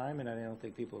lot of time, and I don't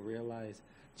think people realize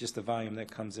just the volume that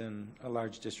comes in a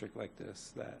large district like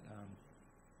this,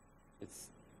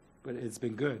 but it's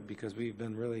been good, because we've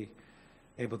been really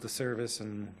able to service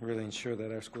and really ensure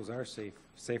that our schools are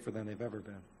safer than they've ever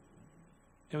been.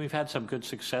 And we've had some good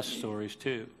success stories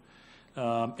too.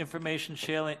 Information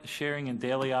sharing in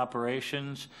daily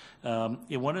operations.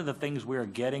 One of the things we're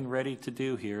getting ready to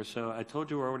do here, so I told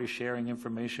you we're already sharing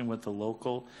information with the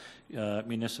local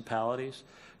municipalities.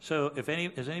 So has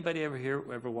anybody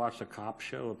ever watched a cop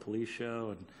show, a police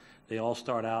show, and they all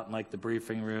start out in like the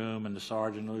briefing room, and the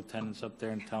sergeant and lieutenant's up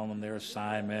there and telling them their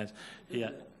assignments.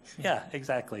 Yeah,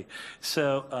 exactly.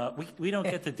 So we don't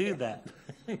get to do that.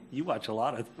 You watch a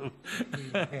lot of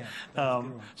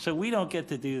them. So we don't get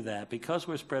to do that. Because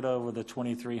we're spread over the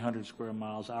 2,300 square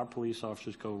miles, our police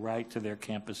officers go right to their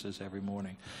campuses every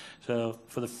morning. So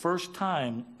for the first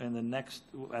time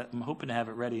I'm hoping to have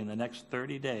it ready in the next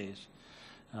 30 days,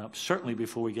 certainly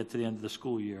before we get to the end of the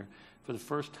school year. For the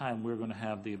first time, we're going to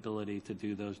have the ability to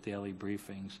do those daily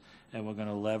briefings, and we're going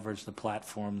to leverage the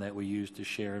platform that we use to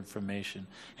share information.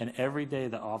 And every day,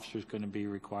 the officer's going to be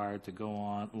required to go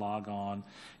on, log on.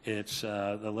 It's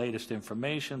the latest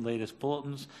information, latest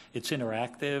bulletins. It's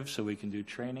interactive, so we can do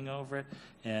training over it.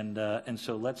 And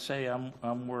so let's say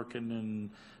I'm working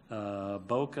in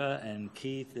Boca, and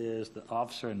Keith is the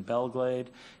officer in Belglade,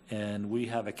 and we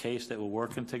have a case that we're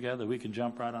working together. We can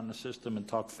jump right on the system and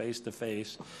talk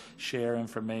face-to-face, share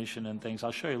information and things.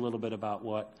 I'll show you a little bit about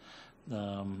what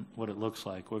it looks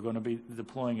like. We're going to be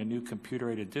deploying a new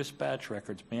computer-aided dispatch,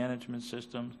 records management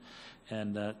systems,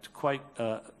 and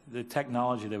the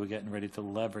technology that we're getting ready to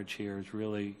leverage here is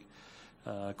really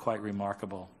quite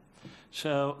remarkable.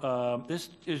 So this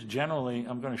is generally,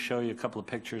 I'm going to show you a couple of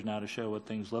pictures now to show what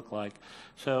things look like.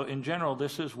 So in general,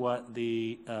 this is what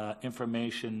the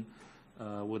information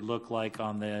would look like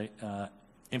on the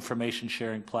information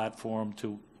sharing platform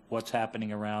to what's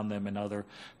happening around them in other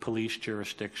police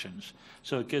jurisdictions.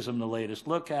 So it gives them the latest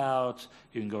lookouts.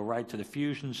 You can go right to the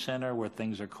Fusion Center where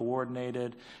things are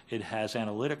coordinated. It has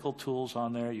analytical tools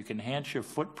on there. You can enhance your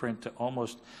footprint to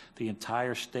almost the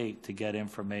entire state to get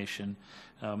information.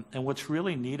 And what's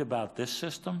really neat about this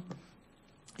system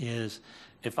is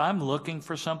if I'm looking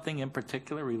for something in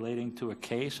particular relating to a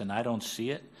case and I don't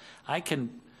see it, I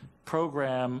can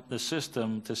program the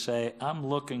system to say, I'm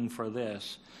looking for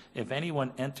this. If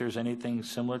anyone enters anything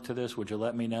similar to this, would you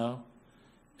let me know?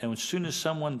 And as soon as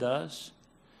someone does,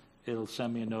 it'll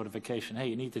send me a notification. Hey,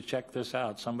 you need to check this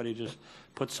out. Somebody just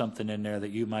put something in there that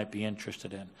you might be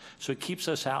interested in. So it keeps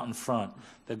us out in front.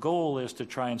 The goal is to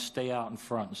try and stay out in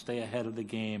front and stay ahead of the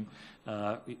game.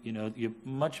 You're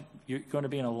going to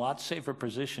be in a lot safer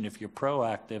position if you're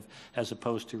proactive as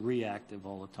opposed to reactive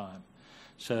all the time.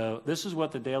 So this is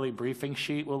what the daily briefing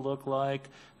sheet will look like.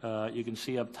 You can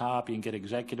see up top, you can get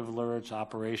executive alerts,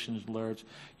 operations alerts.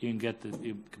 You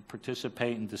can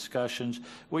participate in discussions.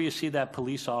 Where you see that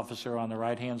police officer on the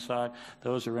right-hand side,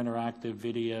 those are interactive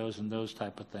videos and those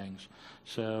type of things.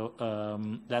 So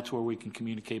that's where we can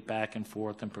communicate back and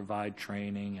forth and provide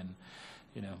training and,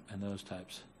 and those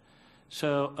types.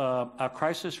 So our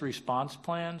crisis response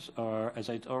plans are, as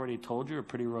I already told you, are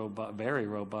pretty robust, very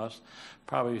robust,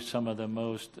 probably some of the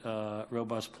most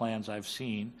robust plans I've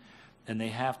seen, and they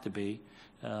have to be.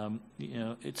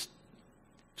 It's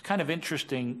kind of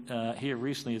interesting here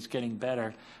recently. It's getting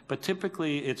better, but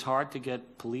typically it's hard to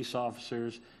get police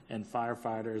officers and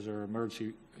firefighters or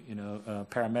emergency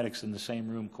paramedics in the same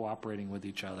room cooperating with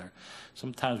each other.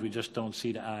 Sometimes we just don't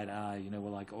see eye to eye. We're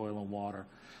like oil and water.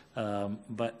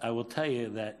 But I will tell you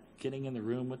that getting in the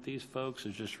room with these folks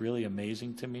is just really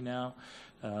amazing to me now,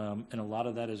 and a lot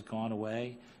of that has gone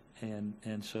away,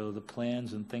 and so the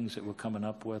plans and things that we're coming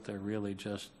up with are really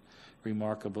just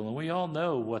remarkable. And we all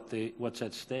know what's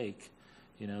at stake.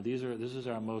 This is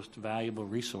our most valuable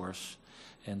resource,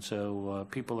 and so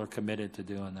people are committed to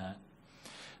doing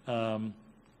that.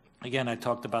 Again, I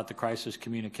talked about the crisis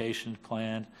communications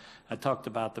plan. I talked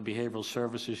about the behavioral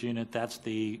services unit. That's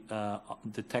the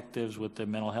detectives with the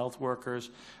mental health workers.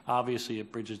 Obviously,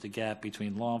 it bridges the gap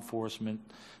between law enforcement,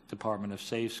 Department of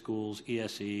Safe Schools,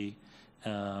 ESE,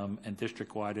 and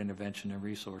district-wide intervention and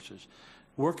resources.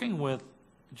 Working with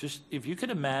if you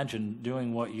could imagine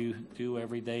doing what you do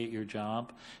every day at your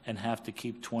job and have to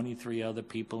keep 23 other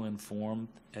people informed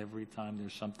every time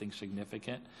there's something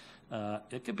significant,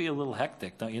 it could be a little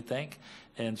hectic, don't you think?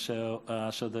 And so,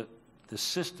 the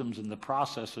systems and the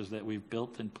processes that we've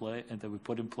built in place and that we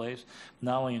put in place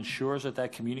not only ensures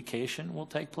that communication will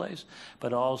take place,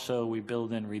 but also we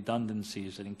build in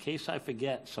redundancies that in case I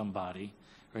forget somebody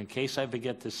or in case I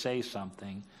forget to say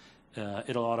something,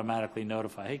 it'll automatically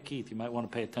notify, hey, Keith, you might want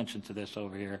to pay attention to this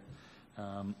over here.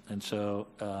 And so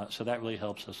that really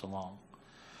helps us along.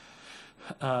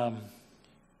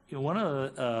 One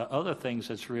of the other things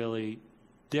that's really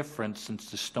different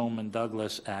since the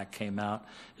Stoneman-Douglas Act came out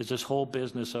is this whole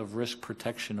business of risk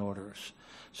protection orders.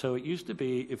 So it used to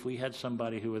be if we had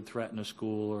somebody who would threaten a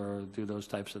school or do those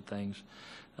types of things,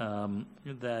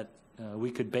 that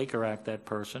we could Baker Act that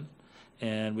person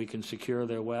and we can secure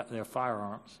their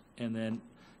firearms. And then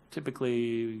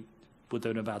typically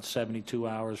within about 72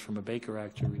 hours from a Baker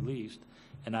Act, you're released.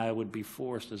 And I would be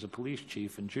forced as a police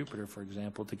chief in Jupiter, for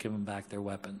example, to give them back their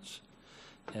weapons.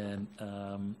 And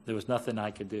there was nothing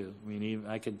I could do. I mean, even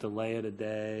I could delay it a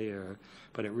day,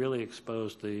 but it really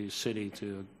exposed the city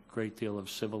to a great deal of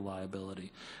civil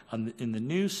liability. In the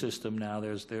new system now,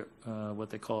 there's what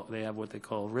they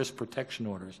call risk protection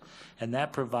orders, and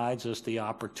that provides us the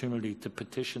opportunity to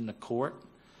petition the court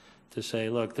to say,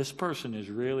 look, this person is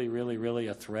really, really, really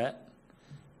a threat,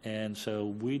 And so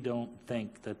we don't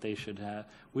think that they should have,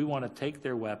 we want to take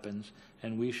their weapons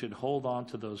and we should hold on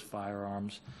to those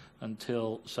firearms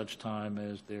until such time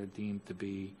as they're deemed to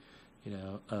be,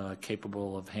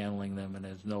 capable of handling them and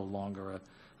is no longer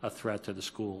a threat to the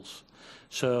schools.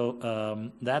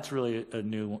 So that's really a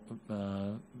new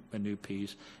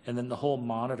piece. And then the whole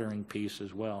monitoring piece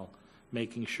as well,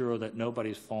 making sure that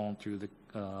nobody's fallen through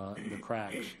the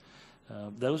cracks.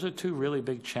 Those are two really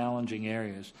big challenging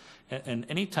areas. And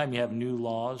anytime you have new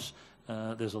laws,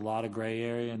 there's a lot of gray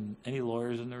area. And any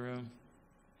lawyers in the room?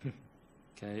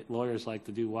 Okay, lawyers like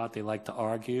to do what? They like to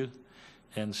argue.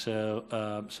 And so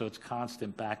it's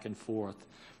constant back and forth.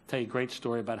 I'll tell you a great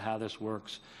story about how this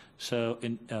works. So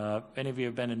any of you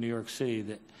have been in New York City,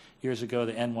 that years ago,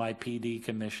 the NYPD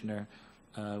commissioner,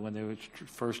 when they were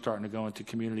first starting to go into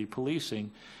community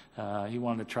policing, he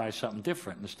wanted to try something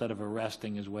different. Instead of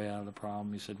arresting his way out of the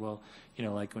problem, he said, well,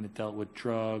 like when it dealt with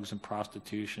drugs and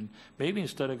prostitution, maybe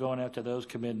instead of going after those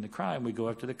committing the crime, we go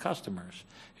after the customers.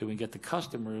 If we can get the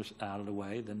customers out of the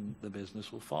way, then the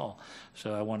business will fall.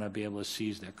 So I want to be able to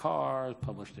seize their cars,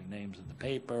 publish their names in the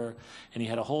paper. And he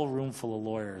had a whole room full of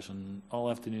lawyers, and all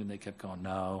afternoon they kept going,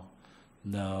 no,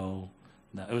 no,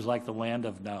 no. It was like the land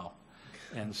of no.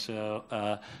 And so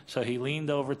he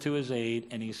leaned over to his aide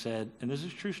and he said, and this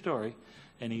is a true story,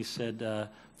 and he said,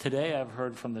 today I've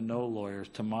heard from the no lawyers,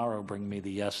 tomorrow bring me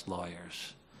the yes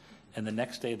lawyers. And the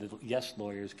next day the yes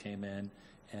lawyers came in,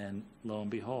 and lo and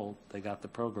behold, they got the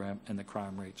program and the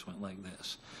crime rates went like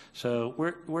this. So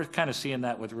we're kind of seeing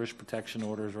that with risk protection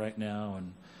orders right now,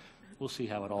 and we'll see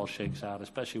how it all shakes out,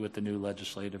 especially with the new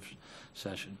legislative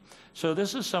session. So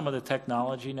this is some of the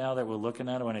technology now that we're looking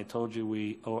at. When I told you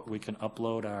we can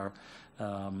upload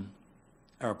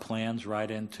our plans right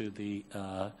into the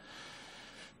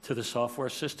software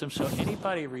system. So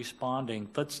anybody responding,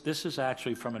 this is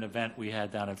actually from an event we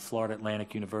had down at Florida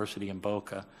Atlantic University in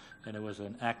Boca, and it was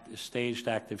a staged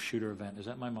active shooter event. Is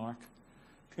that my mark?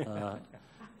 I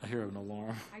hear an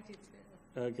alarm. I did too.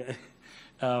 Okay.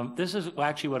 This is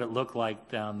actually what it looked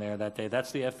like down there that day.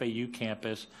 That's the FAU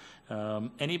campus.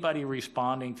 Anybody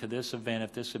responding to this event,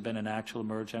 if this had been an actual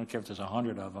emergency, I don't care if there's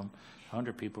 100 of them,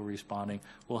 100 people responding,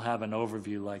 we'll have an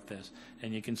overview like this.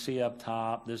 And you can see up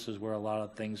top, this is where a lot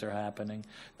of things are happening.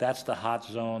 That's the hot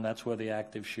zone. That's where the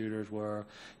active shooters were.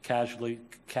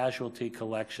 Casualty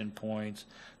collection points.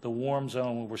 The warm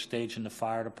zone where we're staging the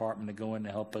fire department to go in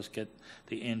to help us get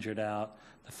the injured out.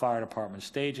 The fire department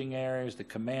staging areas, the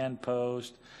command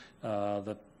post,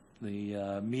 the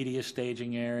media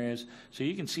staging areas. So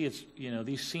you can see it's,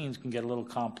 these scenes can get a little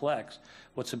complex.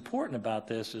 What's important about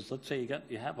this is, let's say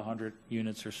you have 100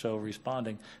 units or so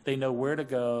responding. They know where to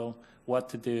go, what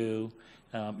to do,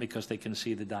 because they can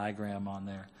see the diagram on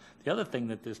there. The other thing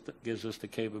that this gives us the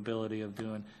capability of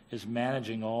doing is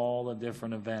managing all the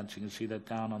different events. You can see that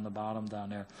down on the bottom down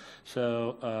there.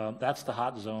 So that's the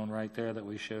hot zone right there that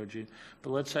we showed you. But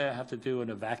let's say I have to do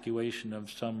an evacuation of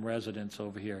some residents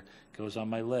over here. It goes on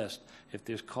my list. If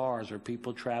there's cars or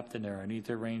people trapped in there, I need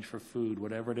to arrange for food,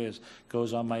 whatever it is,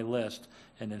 goes on my list,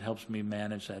 and it helps me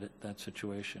manage that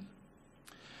situation.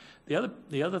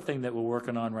 The other thing that we're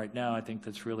working on right now, I think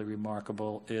that's really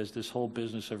remarkable, is this whole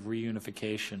business of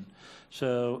reunification.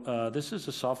 So this is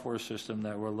a software system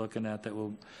that we're looking at that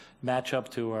will match up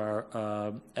to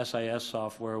our SIS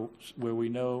software, where we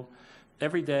know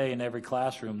every day in every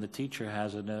classroom the teacher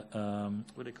has what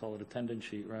do they call it, attendance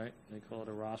sheet, right? They call it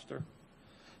a roster.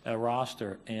 A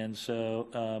roster, and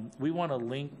so we want to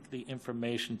link the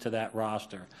information to that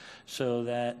roster so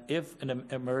that if an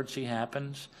emergency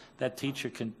happens, that teacher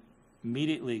can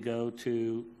immediately go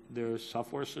to their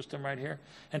software system right here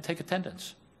and take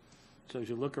attendance. So as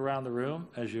you look around the room,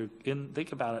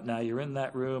 think about it now, you're in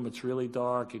that room, it's really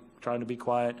dark, you're trying to be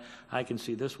quiet, I can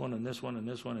see this one and this one and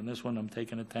this one and this one, I'm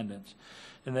taking attendance.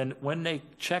 And then when they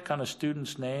check on a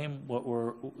student's name, what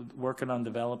we're working on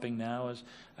developing now is,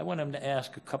 I want them to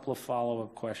ask a couple of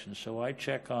follow-up questions. So I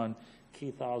check on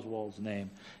Keith Oswald's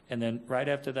name, and then right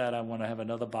after that I want to have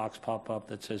another box pop up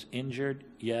that says injured,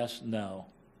 yes, no.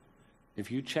 If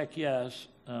you check yes,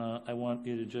 I want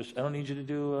you to I don't need you to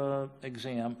do an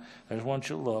exam. I just want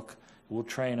you to look. We'll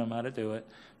train them how to do it.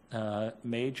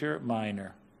 Major,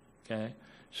 minor, okay?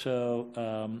 So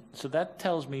that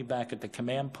tells me back at the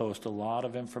command post a lot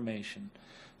of information.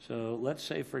 So let's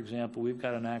say, for example, we've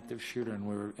got an active shooter and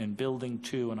we're in building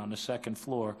 2 and on the second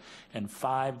floor, and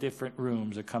 5 different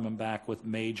rooms are coming back with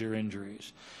major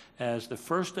injuries. As the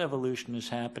first evolution is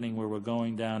happening where we're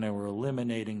going down and we're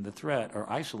eliminating the threat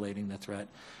or isolating the threat,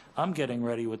 I'm getting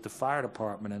ready with the fire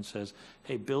department and says,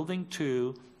 hey, building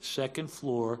 2, second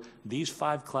floor, these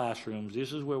 5 classrooms,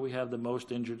 this is where we have the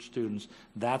most injured students.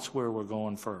 That's where we're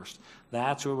going first.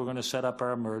 That's where we're going to set up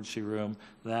our emergency room.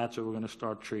 That's where we're going to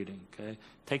start treating, okay?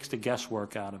 Takes the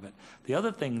guesswork out of it. The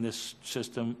other thing this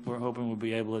system we're hoping we'll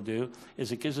be able to do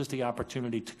is it gives us the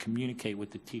opportunity to communicate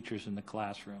with the teachers in the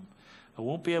classroom. I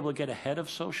won't be able to get ahead of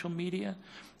social media,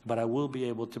 but I will be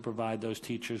able to provide those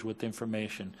teachers with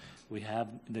information. We have,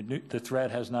 the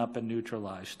threat has not been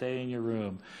neutralized. Stay in your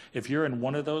room. If you're in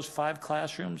one of those 5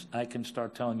 classrooms, I can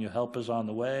start telling you help is on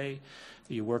the way.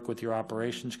 You work with your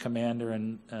operations commander,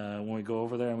 and when we go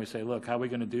over there and we say, look, how are we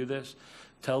going to do this?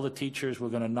 Tell the teachers we're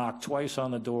going to knock twice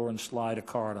on the door and slide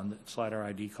our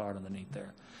ID card underneath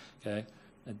there, okay?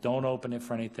 And don't open it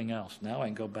for anything else. Now I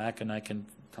can go back and I can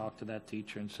talk to that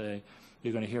teacher and say,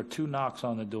 you're going to hear 2 knocks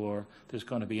on the door. There's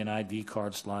going to be an ID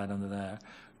card slide under there.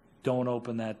 Don't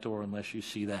open that door unless you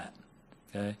see that.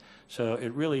 Okay? So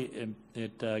it really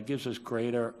gives us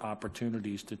greater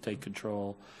opportunities to take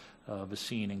control of a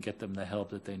scene and get them the help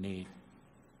that they need.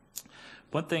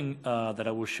 One thing that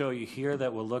I will show you here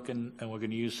that we're looking, and we're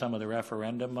going to use some of the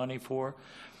referendum money for.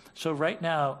 So right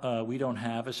now, we don't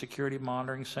have a security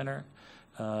monitoring center.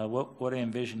 What I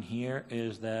envision here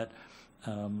is that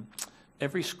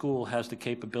every school has the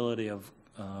capability of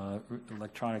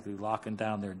electronically locking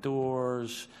down their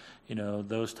doors, you know,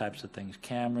 those types of things,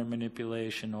 camera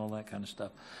manipulation, all that kind of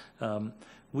stuff.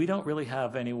 We don't really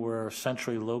have anywhere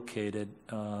centrally located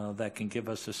that can give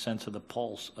us a sense of the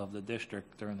pulse of the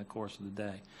district during the course of the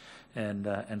day,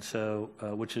 and so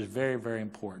which is very, very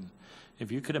important.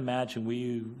 If you could imagine,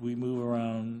 we move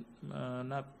around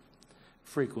not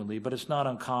frequently, but it's not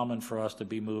uncommon for us to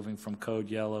be moving from code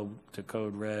yellow to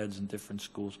code reds in different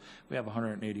schools. We have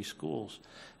 180 schools,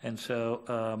 and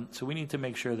so so we need to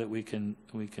make sure that we can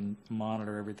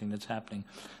monitor everything that's happening.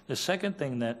 The second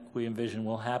thing that we envision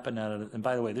will happen out of it, and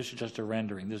by the way, this is just a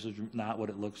rendering. This is not what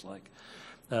it looks like.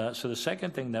 So the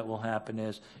second thing that will happen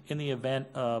is, in the event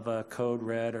of a code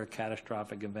red or a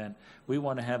catastrophic event, we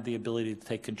want to have the ability to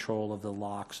take control of the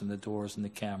locks and the doors and the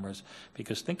cameras,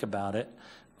 because think about it.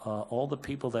 All the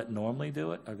people that normally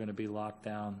do it are going to be locked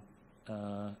down,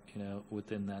 you know,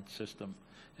 within that system,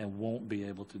 and won't be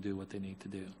able to do what they need to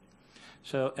do.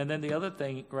 So, and then the other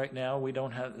thing right now we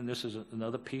don't have, and this is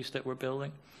another piece that we're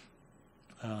building,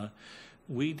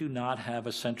 we do not have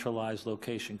a centralized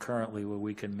location currently where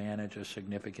we can manage a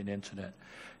significant incident.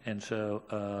 And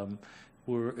so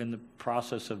we're in the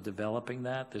process of developing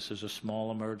that. This is a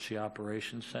small emergency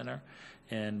operations center,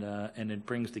 and it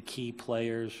brings the key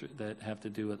players that have to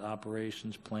do with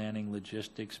operations, planning,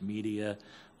 logistics, media,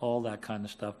 all that kind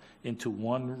of stuff into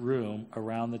one room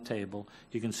around the table.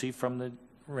 You can see from the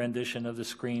rendition of the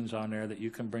screens on there that you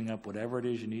can bring up whatever it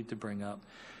is you need to bring up.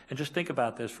 And just think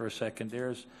about this for a second.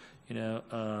 There's, you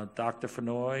know, Dr.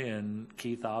 Fenoy and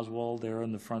Keith Oswald, they're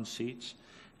in the front seats.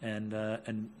 And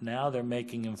now they're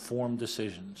making informed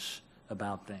decisions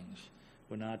about things.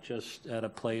 We're not just at a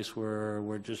place where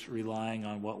we're just relying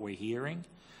on what we're hearing.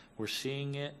 We're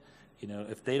seeing it. You know,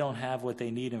 if they don't have what they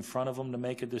need in front of them to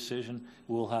make a decision,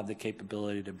 we'll have the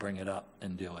capability to bring it up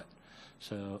and do it.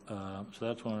 So, so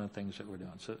that's one of the things that we're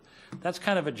doing. So that's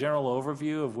kind of a general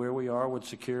overview of where we are with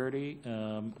security.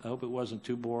 I hope it wasn't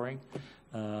too boring.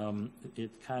 It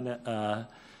kind of...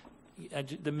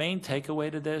 the main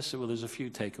takeaway to this, well, there's a few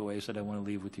takeaways that I want to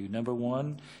leave with you. Number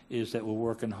one is that we're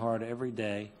working hard every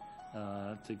day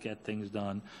to get things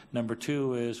done. Number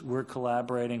two is we're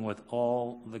collaborating with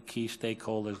all the key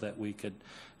stakeholders that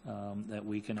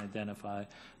we can identify.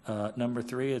 Number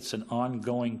three, it's an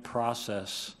ongoing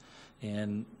process,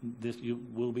 and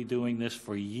we'll be doing this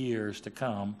for years to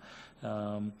come.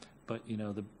 But you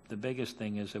know, the biggest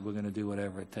thing is that we're going to do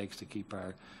whatever it takes to keep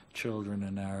our children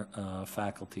and our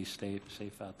faculty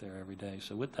safe out there every day.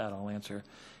 So with that, I'll answer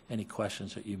any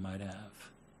questions that you might have.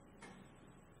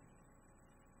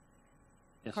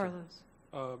 Yes,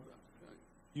 Carlos.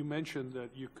 You mentioned that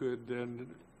you could then,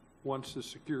 once the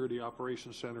Security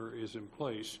Operations Center is in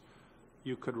place,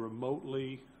 you could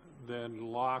remotely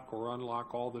then lock or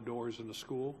unlock all the doors in the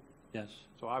school? Yes.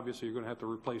 So obviously you're going to have to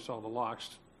replace all the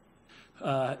locks.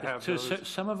 So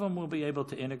some of them will be able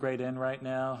to integrate in right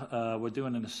now. We're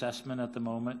doing an assessment at the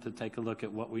moment to take a look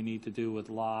at what we need to do with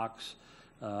locks,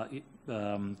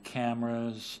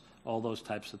 cameras, all those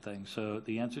types of things. So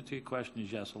the answer to your question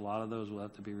is yes, a lot of those will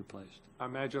have to be replaced. I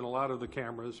imagine a lot of the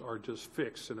cameras are just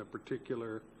fixed in a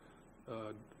particular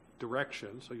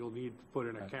direction, so you'll need to put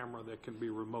in a camera that can be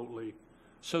remotely.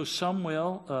 So some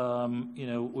will,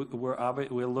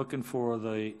 we're looking for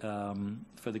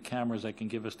the cameras that can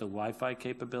give us the Wi-Fi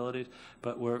capabilities,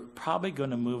 but we're probably going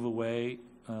to move away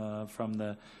from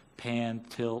the pan,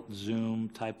 tilt, zoom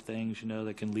type things,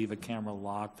 that can leave a camera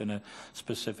locked in a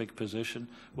specific position.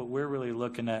 What we're really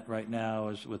looking at right now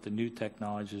is with the new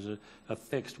technology is a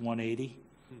fixed 180.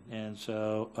 And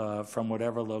so from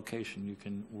whatever location you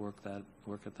can work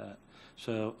at that.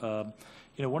 So,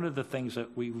 one of the things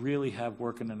that we really have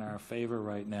working in our favor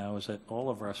right now is that all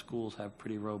of our schools have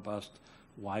pretty robust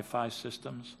Wi-Fi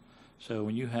systems. So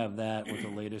when you have that with the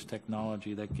latest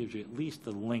technology, that gives you at least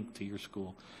the link to your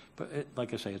school. But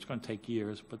like I say, it's going to take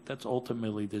years, but that's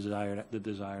ultimately the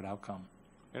desired outcome.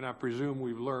 And I presume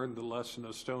we've learned the lesson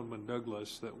of Stoneman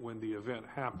Douglas that when the event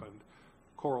happened,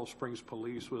 Coral Springs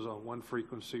Police was on one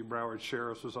frequency, Broward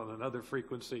Sheriff's was on another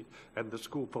frequency, and the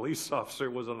school police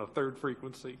officer was on a third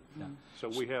frequency. Yeah. So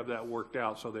we have that worked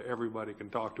out so that everybody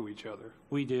can talk to each other.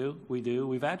 We do.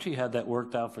 We've actually had that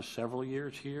worked out for several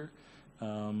years here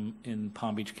in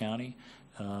Palm Beach County.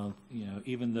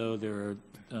 Even though there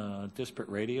are disparate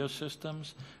radio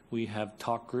systems, we have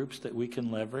talk groups that we can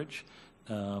leverage.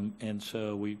 And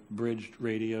so we bridged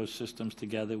radio systems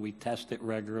together. We test it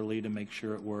regularly to make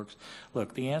sure it works.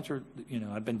 Look, the answer,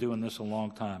 I've been doing this a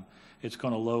long time. It's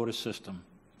going to load a system,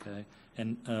 okay?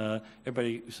 And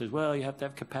everybody says, well, you have to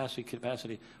have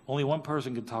capacity. Only one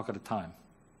person can talk at a time.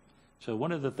 So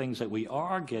one of the things that we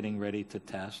are getting ready to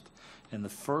test, and the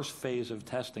first phase of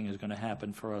testing is going to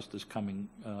happen for us this coming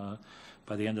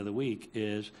by the end of the week,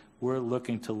 is we're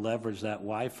looking to leverage that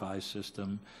Wi-Fi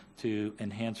system to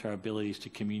enhance our abilities to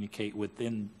communicate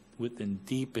within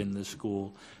deep in the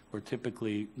school, where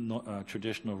typically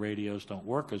traditional radios don't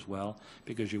work as well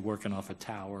because you're working off of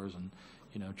towers and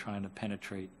trying to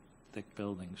penetrate thick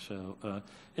buildings. So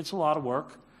it's a lot of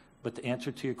work. But the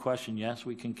answer to your question, yes,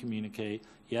 we can communicate.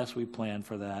 Yes, we plan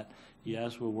for that.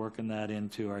 Yes, we're working that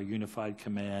into our unified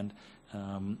command.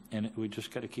 We just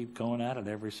got to keep going at it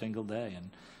every single day. And,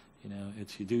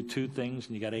 it's you do 2 things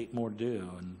and you got 8 more to do,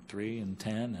 and 3 and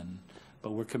 10.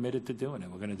 But we're committed to doing it.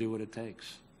 We're going to do what it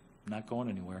takes. Not going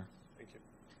anywhere. Thank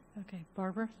you. Okay,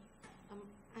 Barbara?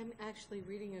 I'm actually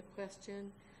reading a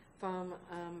question from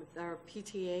our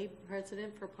PTA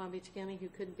president for Palm Beach County, who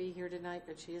couldn't be here tonight,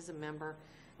 but she is a member.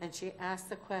 And she asked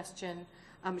the question,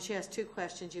 she has 2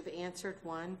 questions. You've answered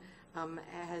one.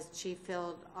 Has Chief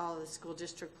filled all the school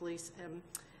district police?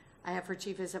 I have for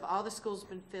Chief is, have all the schools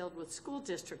been filled with school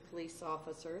district police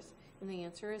officers? And the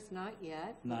answer is not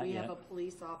yet. Not we yet. have a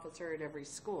police officer at every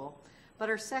school. But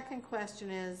her second question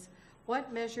is,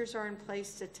 what measures are in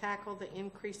place to tackle the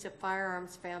increase of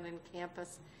firearms found in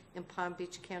campus in Palm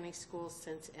Beach County schools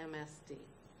since MSD?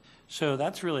 So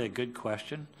that's really a good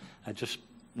question. I just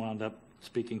wound up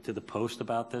speaking to the Post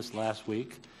about this last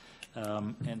week.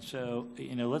 And so,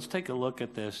 let's take a look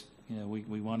at this.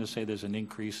 We want to say there's an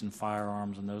increase in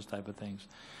firearms and those type of things.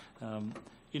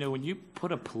 When you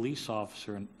put a police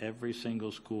officer in every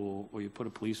single school, or you put a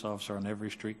police officer on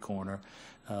every street corner,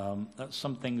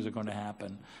 some things are going to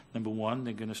happen. Number one,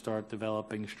 they're going to start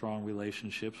developing strong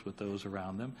relationships with those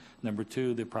around them. Number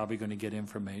 2, they're probably going to get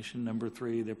information. Number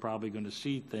 3, they're probably going to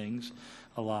see things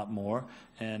a lot more,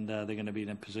 and they're going to be in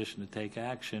a position to take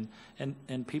action.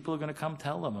 And people are going to come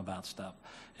tell them about stuff.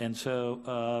 And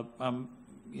so,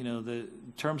 in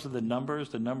terms of the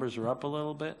numbers are up a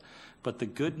little bit, but the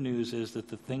good news is that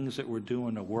the things that we're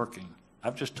doing are working.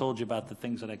 I've just told you about the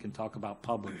things that I can talk about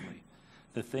publicly.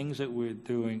 The things that we're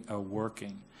doing are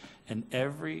working. And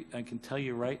I can tell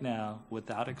you right now,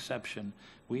 without exception,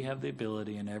 we have the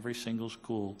ability in every single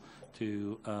school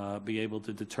to be able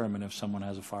to determine if someone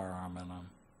has a firearm in them.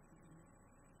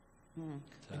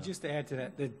 And just to add to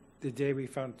that, the day we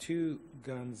found 2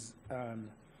 guns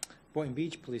Boynton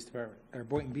Beach Police Department, or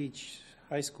Boynton Beach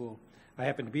High School. I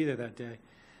happened to be there that day,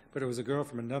 but it was a girl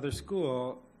from another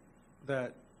school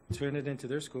that turned it into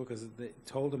their school because they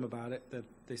told them about it, that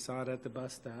they saw it at the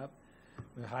bus stop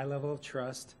with a high level of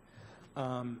trust,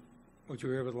 which we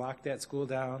were able to lock that school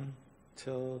down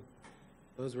till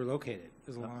those were located. It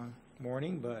was a long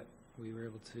morning, but we were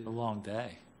able to. A long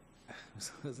day. It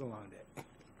was a long day.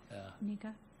 Yeah.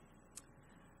 Nika?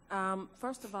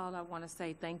 First of all, I want to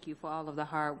say thank you for all of the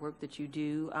hard work that you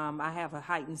do. I have a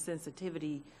heightened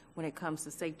sensitivity when it comes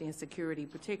to safety and security,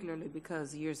 particularly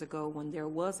because years ago when there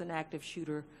was an active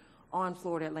shooter on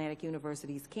Florida Atlantic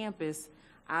University's campus,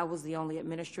 I was the only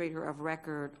administrator of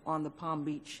record on the Palm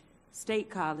Beach State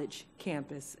College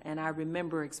campus, and I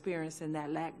remember experiencing that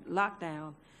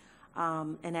lockdown.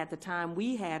 And at the time,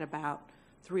 we had about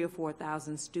 3,000 or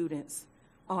 4,000 students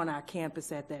on our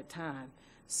campus at that time.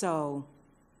 So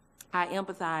I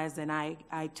empathize, and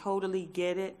I totally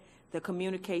get it. The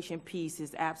communication piece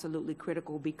is absolutely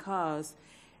critical because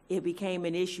it became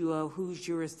an issue of whose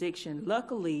jurisdiction.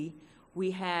 Luckily,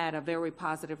 we had a very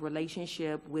positive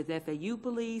relationship with FAU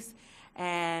Police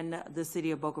and the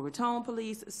City of Boca Raton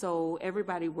Police, so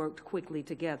everybody worked quickly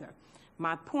together.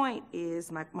 My point is,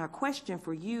 my question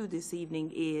for you this evening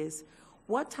is,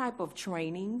 what type of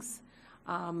trainings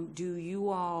do you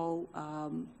all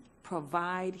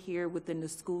provide here within the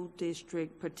school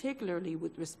district, particularly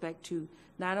with respect to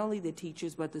not only the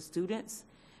teachers but the students?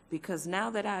 Because now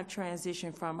that I've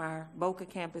transitioned from our Boca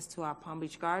campus to our Palm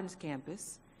Beach Gardens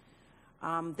campus,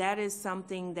 that is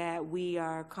something that we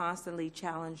are constantly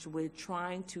challenged with,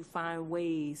 trying to find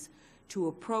ways to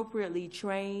appropriately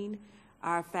train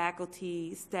our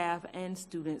faculty, staff, and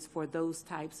students for those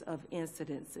types of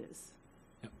incidences.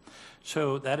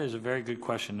 So that is a very good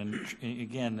question. And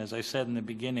again, as I said in the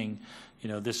beginning,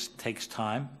 this takes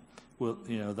time. Well,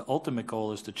 the ultimate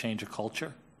goal is to change a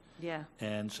culture. Yeah.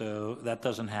 And so that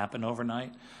doesn't happen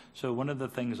overnight. So one of the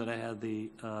things that I had the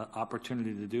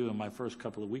opportunity to do in my first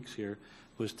couple of weeks here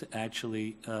was to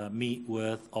actually meet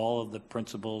with all of the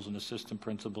principals and assistant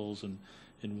principals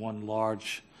in one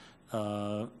large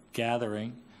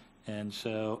gathering. And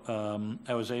so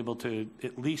I was able to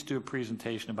at least do a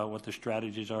presentation about what the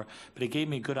strategies are, but it gave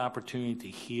me a good opportunity to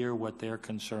hear what their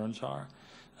concerns are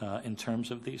in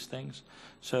terms of these things.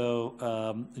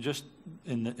 So just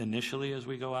initially as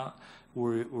we go out,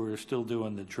 we're still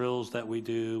doing the drills that we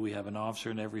do. We have an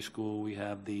officer in every school. We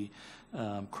have the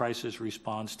crisis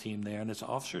response team there, and it's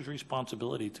officers'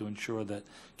 responsibility to ensure that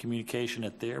communication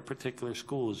at their particular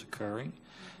school is occurring.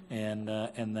 And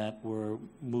that we're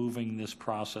moving this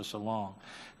process along.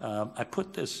 I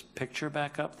put this picture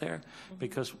back up there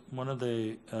because one of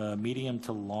the medium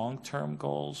to long-term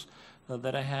goals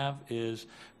that I have is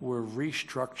we're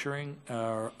restructuring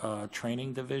our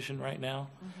training division right now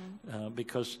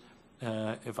because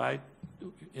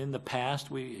in the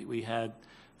past we had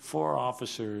 4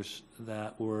 officers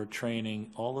that were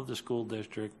training all of the school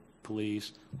district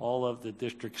police, all of the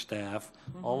district staff,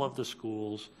 all of the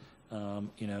schools.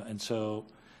 And so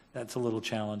that's a little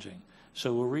challenging.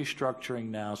 So we're restructuring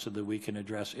now so that we can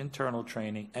address internal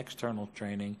training, external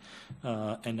training,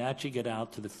 and actually get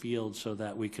out to the field so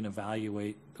that we can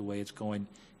evaluate the way it's going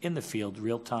in the field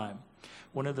real time.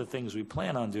 One of the things we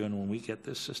plan on doing when we get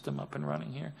this system up and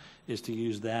running here is to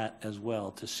use that as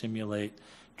well to simulate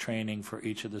training for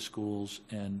each of the schools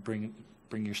and bring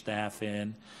your staff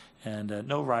in. And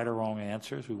no right or wrong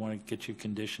answers. We want to get you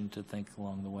conditioned to think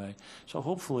along the way. So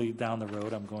hopefully down the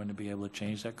road I'm going to be able to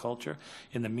change that culture.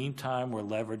 In the meantime, we're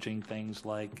leveraging things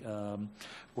like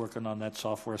working on that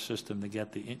software system to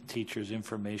get the teachers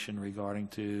information regarding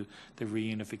to the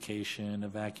reunification,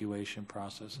 evacuation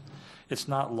process. It's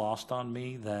not lost on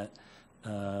me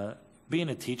that being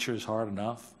a teacher is hard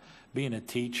enough. Being a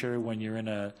teacher when you're in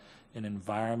an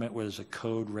environment where there's a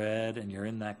code red and you're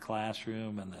in that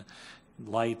classroom and the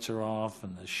lights are off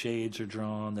and the shades are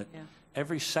drawn, that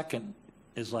every second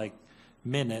is like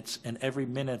minutes and every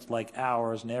minute's like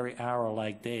hours and every hour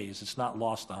like days. It's not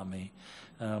lost on me.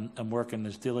 I'm working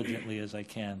as diligently as I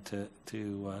can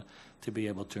to be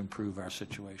able to improve our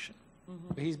situation.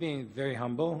 He's being very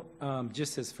humble.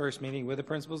 Just his first meeting with the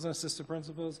principals and assistant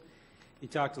principals, he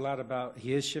talked a lot about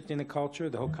he is shifting the culture,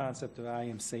 the whole concept of I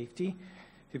am safety.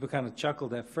 People kind of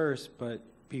chuckled at first, but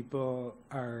people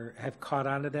have caught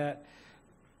on to that.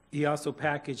 He also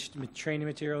packaged training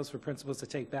materials for principals to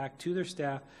take back to their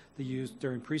staff to use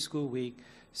during preschool week.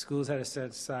 Schools had to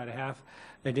set aside half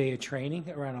a day of training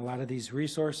around a lot of these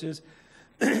resources,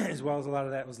 as well as a lot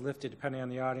of that was lifted, depending on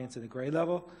the audience and the grade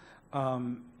level,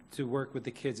 to work with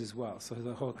the kids as well. So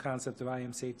the whole concept of I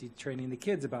am safety, training the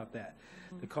kids about that.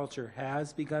 The culture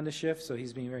has begun to shift, so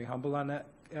he's being very humble on that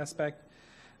aspect.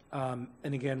 And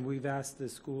again, we've asked the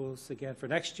schools again for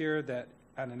next year that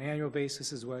on an annual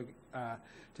basis is what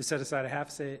to set aside a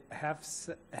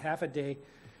half a day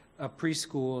of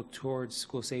preschool towards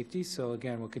school safety. So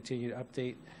again, we'll continue to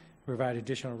update, provide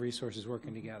additional resources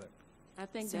working together. I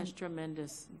think that's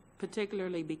tremendous,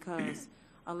 particularly because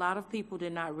a lot of people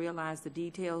did not realize the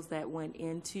details that went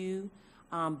into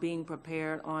being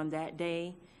prepared on that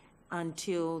day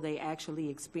until they actually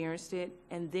experienced it.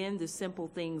 And then the simple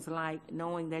things like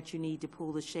knowing that you need to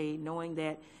pull the shade, knowing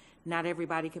that not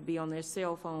everybody could be on their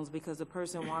cell phones because the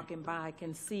person walking by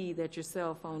can see that your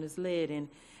cell phone is lit,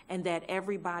 and that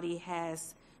everybody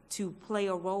has to play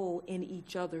a role in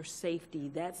each other's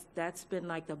safety. That's been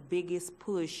like the biggest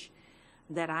push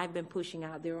that I've been pushing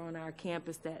out there on our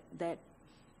campus, that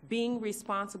being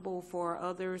responsible for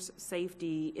others'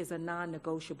 safety is a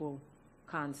non-negotiable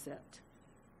concept.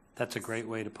 That's a great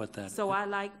way to put that. So I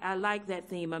like that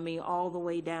theme. I mean, all the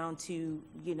way down to,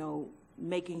 you know,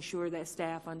 making sure that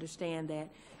staff understand that,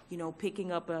 you know,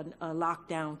 picking up a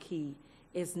lockdown key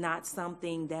is not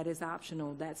something that is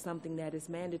optional. That's something that is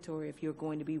mandatory if you're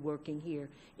going to be working here.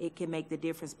 It can make the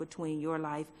difference between your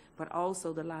life, but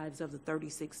also the lives of the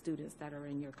 36 students that are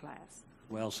in your class.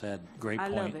 Well said. Great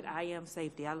point. I love it. I am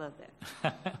safety. I love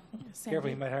that. Careful,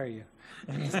 he might hire you.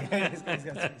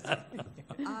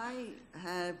 I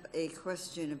have a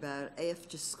question about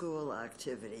after-school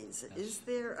activities. Yes. Is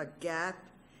there a gap?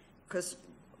 Because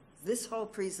this whole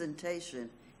presentation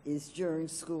is during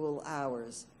school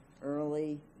hours,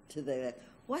 early to the.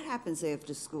 What happens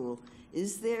after school?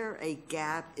 Is there a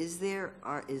gap? Is there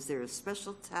a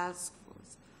special task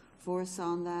force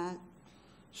on that?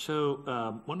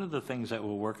 So one of the things that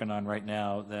we're working on right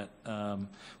now that, well,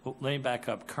 let me back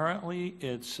up. Currently,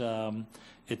 it's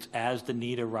as the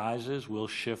need arises, we'll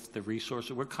shift the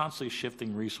resources. We're constantly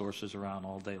shifting resources around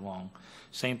all day long.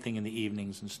 Same thing in the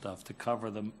evenings and stuff to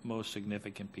cover the most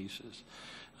significant pieces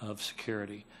of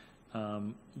security.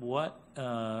 What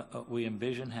we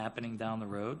envision happening down the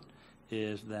road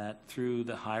is that through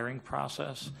the hiring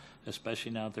process,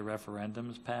 especially now that the referendum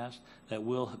is passed, that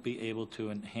we'll be able to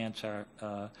enhance our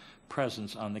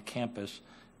presence on the campus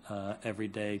every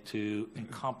day to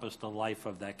encompass the life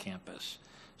of that campus.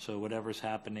 So whatever's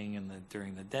happening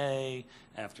during the day,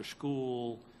 after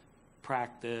school,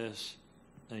 practice,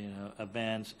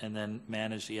 events, and then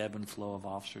manage the ebb and flow of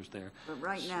officers there. But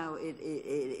right now, it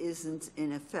isn't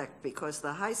in effect because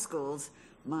the high schools,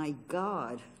 my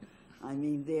God, I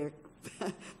mean, they're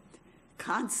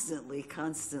constantly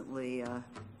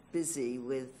busy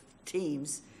with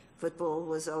teams. Football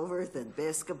was over, then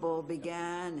basketball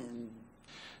began, and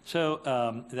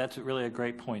so that's really a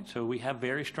great point. So we have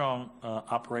very strong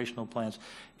operational plans.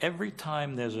 Every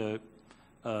time there's a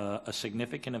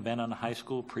significant event on a high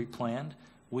school pre-planned,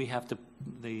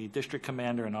 the district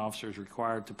commander and officer is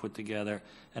required to put together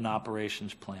an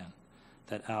operations plan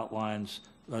that outlines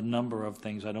a number of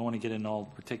things. I don't want to get into all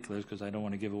the particulars because I don't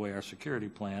want to give away our security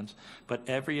plans, but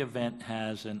every event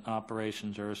has an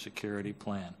operations or a security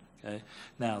plan. Okay.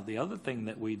 Now, the other thing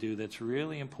that we do that's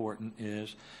really important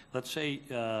is, let's say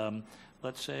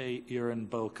you're in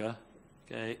Boca,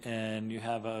 okay, and you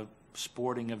have a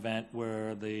sporting event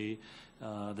where the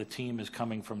team is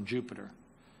coming from Jupiter.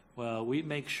 Well, we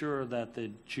make sure that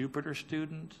the Jupiter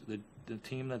student, the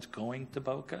team that's going to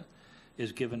Boca,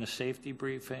 is given a safety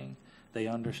briefing. They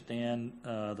understand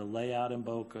the layout in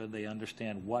Boca. They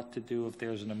understand what to do if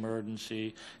there's an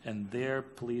emergency, and their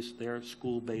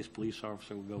school-based police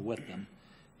officer will go with them,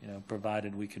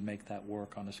 provided we can make that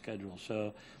work on a schedule.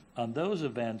 So on those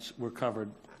events, we're covered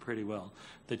pretty well.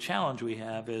 The challenge we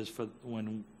have is for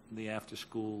when the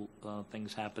after-school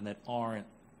things happen that aren't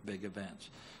big events.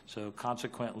 So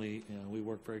consequently, we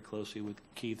work very closely with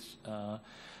Keith's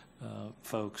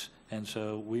folks, and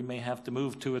so we may have to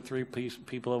move 2 or 3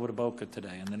 people over to Boca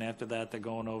today, and then after that they're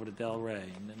going over to Delray,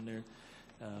 and then they're,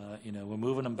 we're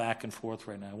moving them back and forth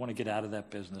right now. I want to get out of that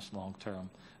business long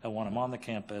term. I want them on the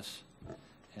campus,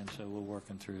 and so we're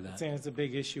working through that. It's a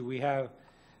big issue. We have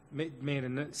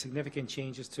made significant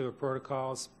changes to our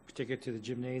protocols, particularly to the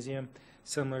gymnasium,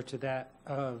 similar to that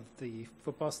of the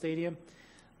football stadium,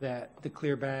 that the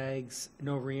clear bags,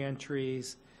 no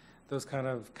reentries, those kind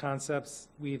of concepts.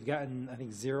 We've gotten, I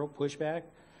think, 0 pushback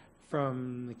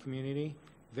from the community,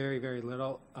 very, very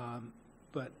little.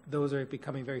 But those are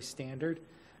becoming very standard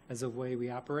as a way we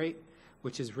operate,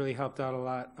 which has really helped out a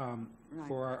lot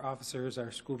for our officers,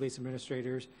 our school-based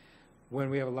administrators, when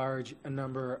we have a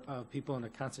number of people in a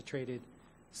concentrated,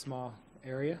 small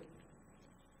area.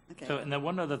 Okay. So, and then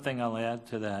one other thing I'll add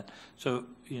to that. So,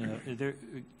 there,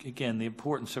 again, the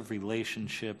importance of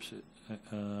relationships.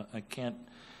 I can't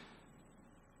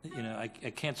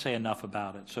say enough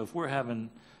about it. So if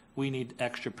we need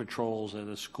extra patrols at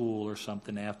a school or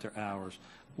something after hours,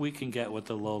 we can get with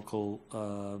the local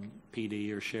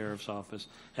PD or sheriff's office,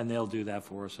 and they'll do that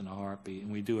for us in a heartbeat.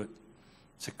 And we do it.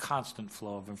 It's a constant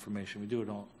flow of information.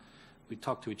 We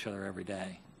talk to each other every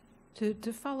day.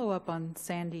 To follow up on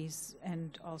Sandy's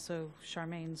and also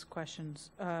Charmaine's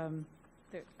questions, I've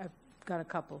got a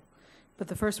couple. But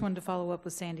the first one to follow up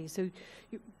with Sandy. So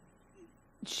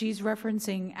she's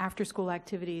referencing after-school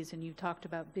activities, and you talked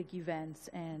about big events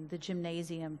and the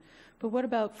gymnasium. But what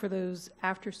about for those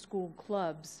after-school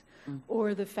clubs?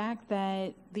 Or the fact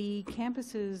that the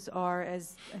campuses are,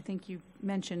 as I think you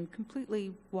mentioned,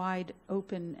 completely wide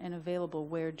open and available,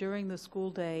 where during the school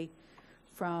day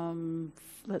from,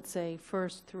 let's say,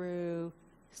 1st through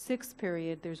 6th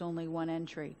period, there's only one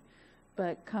entry.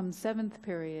 But come 7th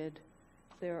period,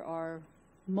 there are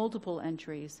multiple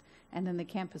entries, and then the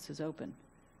campus is open.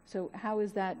 So how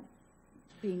is that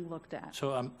being looked at?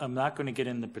 So I'm not going to get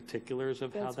into particulars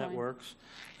of how That's that fine. works.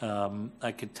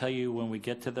 I could tell you when we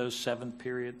get to those 7th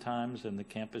period times and the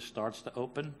campus starts to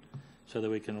open, so that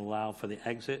we can allow for the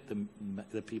exit,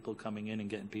 the people coming in and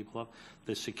getting people up,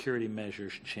 the security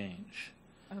measures change.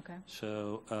 Okay.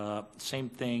 So same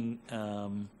thing,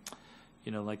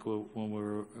 like when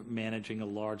we're managing a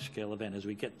large-scale event. As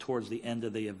we get towards the end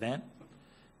of the event,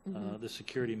 the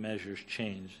security measures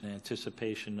change in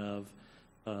anticipation of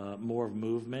more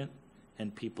movement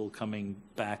and people coming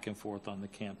back and forth on the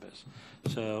campus.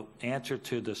 So answer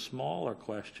to the smaller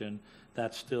question,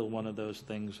 that's still one of those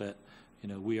things that,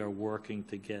 we are working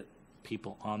to get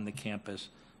people on the campus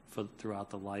throughout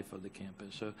the life of the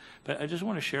campus. So, but I just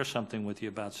want to share something with you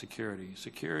about security.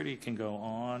 Security can go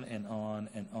on and on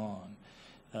and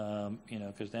on,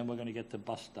 because then we're going to get to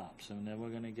bus stops, and then we're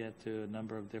going to get to a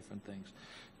number of different things.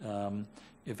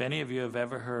 If any of you have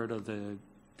ever heard of the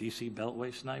D.C.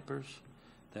 Beltway snipers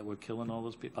that were killing all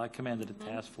those people, I commanded a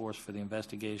task force for the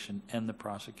investigation and the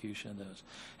prosecution of those.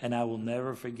 And I will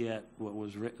never forget what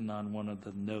was written on one of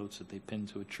the notes that they pinned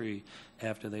to a tree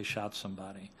after they shot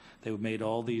somebody. They made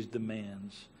all these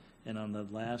demands, and on the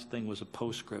last thing was a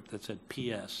postscript that said,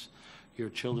 P.S., your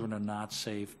children are not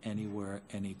safe anywhere,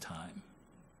 anytime.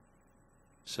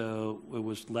 So it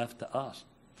was left to us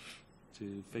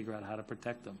to figure out how to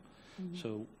protect them.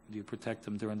 So do you protect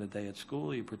them during the day at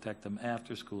school? Do you protect them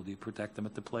after school? Do you protect them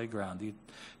at the playground? Do you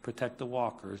protect the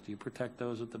walkers? Do you protect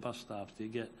those at the bus stops? Do you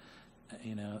get,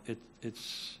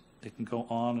 it can go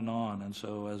on and on. And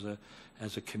so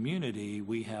as a community,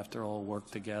 we have to all work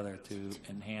together to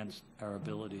enhance our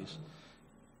abilities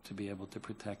to be able to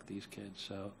protect these kids.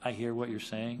 So I hear what you're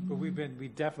saying. But we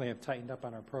definitely have tightened up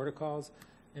on our protocols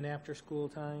in after-school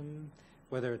time,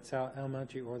 whether it's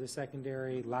elementary or the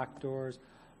secondary, locked doors.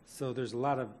 So there's a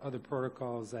lot of other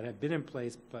protocols that have been in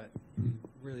place, but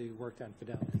really worked on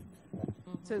fidelity.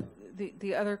 So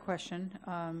the other question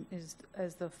is,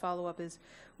 as the follow-up is,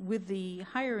 with the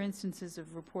higher instances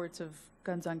of reports of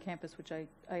guns on campus, which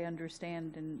I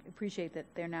understand and appreciate that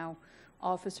they're now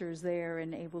officers there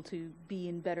and able to be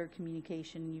in better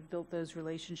communication, you've built those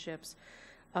relationships.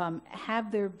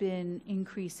 Have there been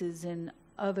increases in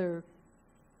other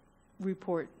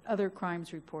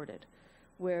crimes reported?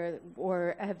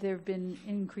 Or have there been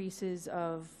increases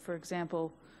of, for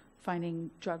example, finding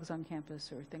drugs on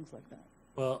campus or things like that?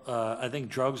 Well, I think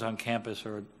drugs on campus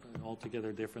are an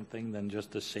altogether different thing than just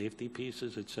the safety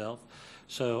pieces itself.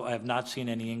 So I have not seen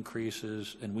any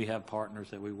increases, and we have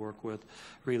partners that we work with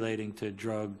relating to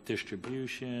drug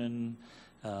distribution,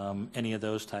 any of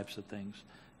those types of things.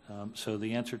 So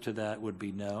the answer to that would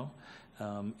be no.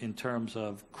 In terms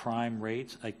of crime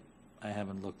rates, I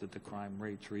haven't looked at the crime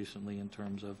rates recently in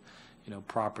terms of,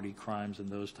 property crimes and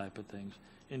those type of things.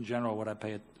 In general,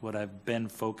 what I've been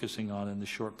focusing on in the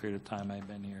short period of time I've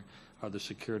been here are the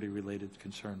security-related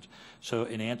concerns. So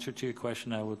in answer to your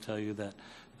question, I will tell you that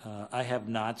I have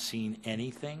not seen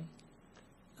anything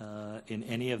in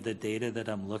any of the data that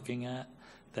I'm looking at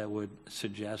that would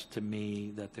suggest to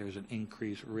me that there's an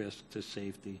increased risk to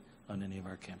safety on any of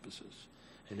our campuses.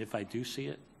 And if I do see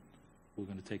it, we're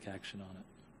going to take action on it.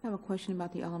 I have a question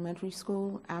about the elementary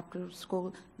school. After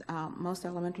school, most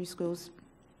elementary schools,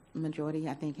 majority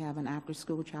I think, have an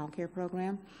after-school child care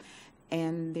program.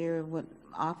 And there would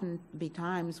often be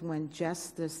times when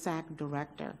just the SAC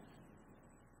director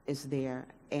is there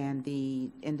and the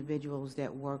individuals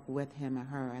that work with him or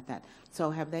her at that.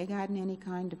 So have they gotten any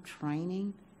kind of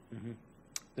training? Mm-hmm.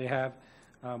 They have.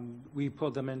 We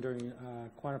pulled them in during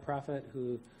Quantum Prophet,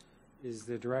 who is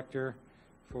the director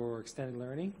for extended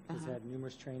learning. He's had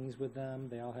numerous trainings with them.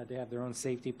 They all had to have their own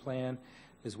safety plan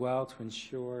as well to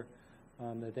ensure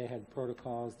that they had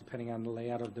protocols depending on the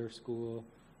layout of their school,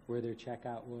 where their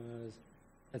checkout was,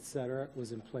 et cetera,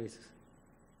 was in place.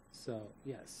 So,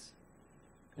 yes.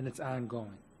 And it's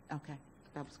ongoing. Okay.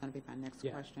 That was going to be my next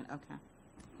question. Okay.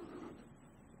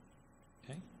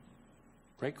 Okay.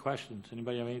 Great questions.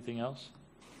 Anybody have anything else?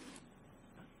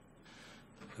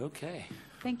 Okay.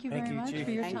 Thank you very much Chief.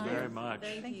 for your time. Thank you very much.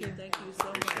 Thank you so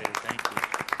much. Appreciate it. Thank you.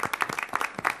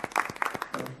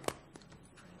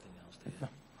 Anything else, Dave?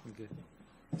 I'm good.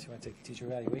 So you want to take the teacher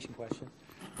evaluation question?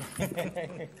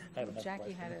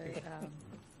 Jackie had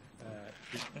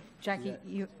Jackie,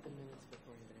 you.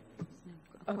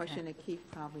 A question that Keith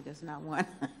probably does not want.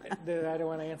 I don't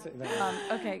want to answer. No.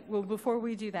 Okay, well, before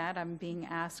we do that, I'm being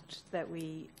asked that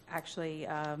we actually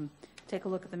take a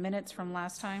look at the minutes from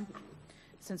last time,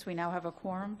 since we now have a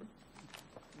quorum.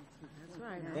 That's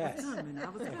right. Yes. I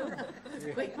was coming.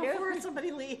 Wait, before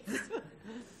somebody leaves.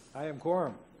 I am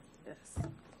quorum. Yes.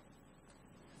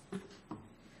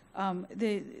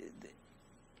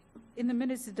 In the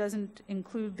minutes, it doesn't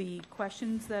include the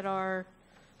questions that our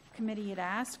committee had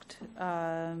asked,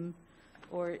 and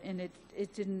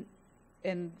it didn't,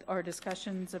 in our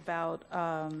discussions about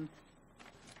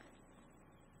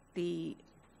the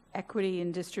equity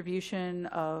and distribution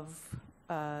of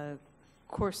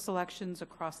course selections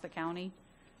across the county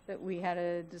that we had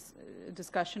a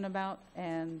discussion about.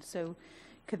 And so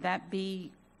could that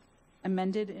be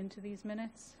amended into these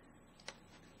minutes?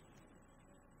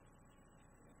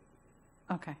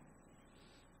 Okay.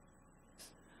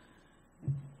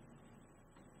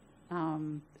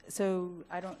 So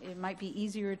it might be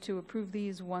easier to approve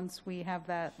these once we have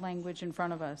that language in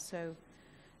front of us. So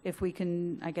if we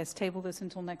can, I guess, table this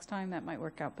until next time, that might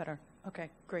work out better. Okay,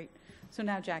 great. So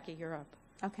now, Jackie, you're up.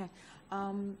 Okay.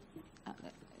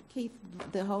 Keith,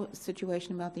 the whole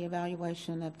situation about the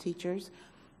evaluation of teachers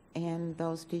and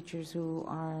those teachers who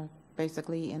are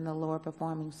basically in the lower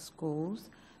performing schools,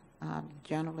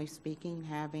 generally speaking,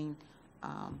 having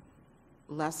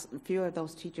fewer of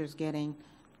those teachers getting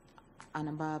an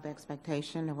above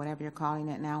expectation or whatever you're calling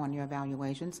it now on your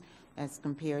evaluations as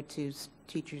compared to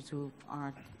teachers who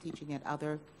are teaching at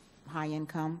other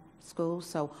high-income schools.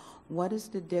 So what is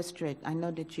the district, I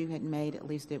know that you had made, at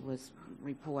least it was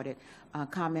reported,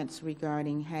 comments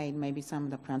regarding, hey, maybe some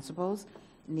of the principals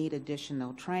need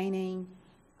additional training.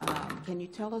 Can you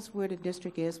tell us where the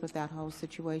district is with that whole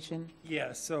situation?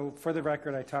 Yeah, so for the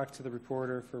record, I talked to the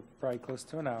reporter for probably close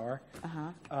to an hour.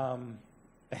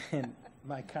 And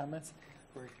my comments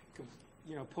were,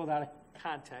 pulled out of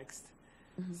context.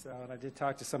 So, and I did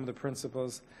talk to some of the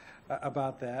principals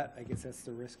about that. I guess that's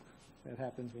the risk that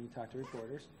happens when you talk to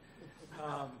reporters.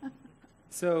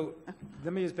 So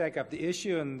let me just back up. The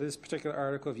issue in this particular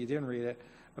article, if you didn't read it,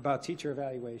 about teacher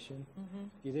evaluation,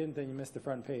 if you didn't, then you missed the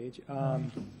front page.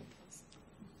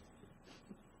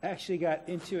 Actually got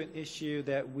into an issue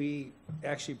that we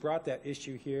actually brought that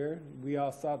issue here. We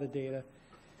all saw the data.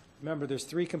 Remember, there's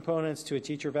 3 components to a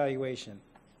teacher evaluation.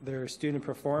 There's student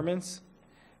performance,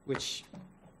 which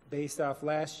based off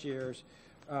last year's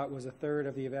was a third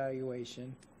of the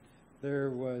evaluation. There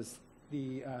was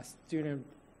the student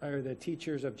or the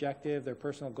teacher's objective, their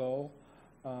personal goal.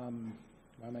 Why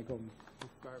am I going?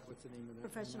 What's the name of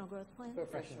that? Professional growth plan?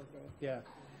 Professional growth. Yeah,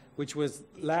 which was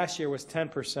last year was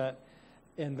 10%.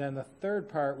 And then the third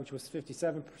part, which was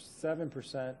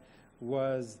 57%,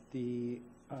 was the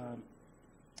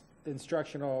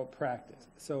instructional practice.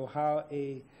 So how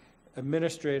a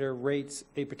administrator rates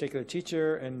a particular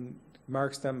teacher and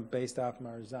marks them based off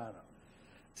Marzano.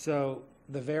 So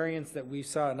the variance that we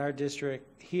saw in our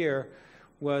district here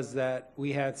was that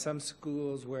we had some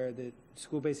schools where the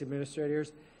school-based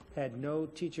administrators had no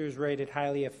teachers rated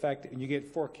highly effective, and you get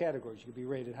 4 categories. You could be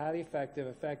rated highly effective,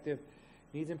 effective,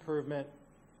 needs improvement,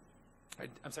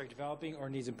 developing or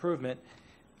needs improvement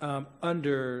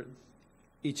under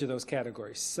each of those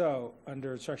categories. So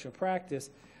under instructional practice,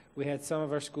 we had some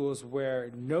of our schools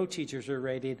where no teachers were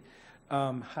rated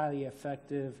highly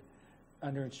effective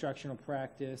under instructional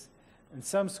practice, and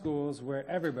some schools where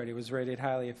everybody was rated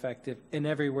highly effective, and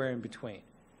everywhere in between.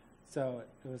 So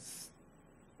it was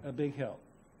a big hill.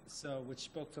 So which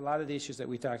spoke to a lot of the issues that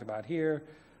we talked about here,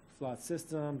 flawed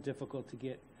system, difficult to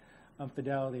get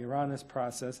fidelity around this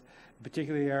process.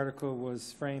 Particularly, the article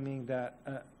was framing that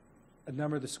a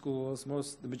number of the schools,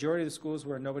 the majority of the schools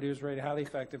where nobody was rated highly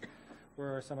effective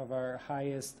were some of our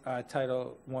highest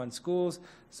Title I schools.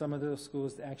 Some of those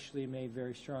schools actually made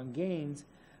very strong gains.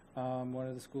 One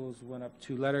of the schools went up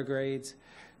 2 letter grades.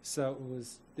 So it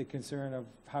was the concern of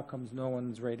how comes no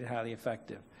one's rated highly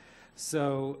effective.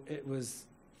 So it was,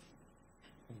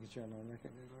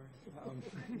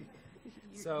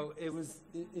 so it was,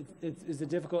 it's a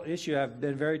difficult issue. I've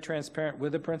been very transparent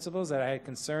with the principals that I had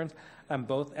concerns on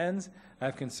both ends. I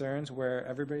have concerns where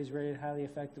everybody's rated highly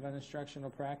effective on instructional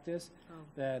practice,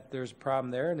 that there's a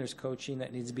problem there and there's coaching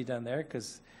that needs to be done there,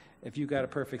 because if you've got a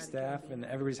perfect staff and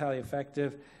everybody's highly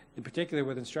effective, in particular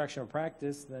with instructional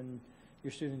practice, then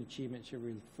your student achievement should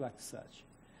reflect such.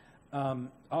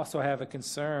 Also have a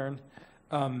concern,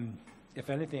 if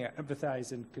anything, I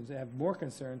empathize and have more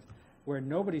concerns where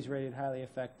nobody's rated highly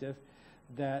effective,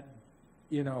 that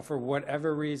for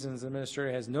whatever reasons, the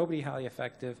administrator has nobody highly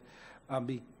effective,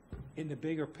 in the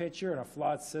bigger picture, in a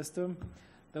flawed system,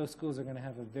 those schools are going to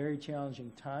have a very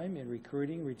challenging time in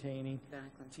recruiting, retaining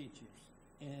teachers.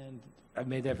 And I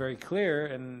made that very clear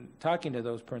in talking to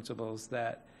those principals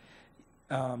that,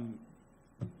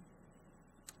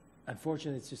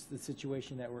 unfortunately, it's just the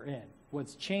situation that we're in.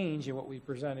 What's changed and what we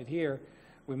presented here,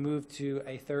 we moved to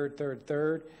a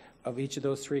third of each of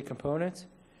those three components.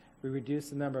 We reduced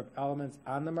the number of elements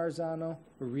on the Marzano.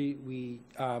 We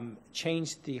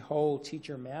changed the whole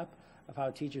teacher map of how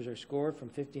teachers are scored from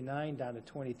 59 down to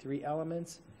 23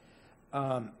 elements.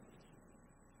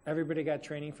 Everybody got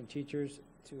training from teachers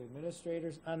to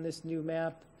administrators on this new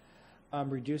map,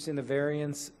 reducing the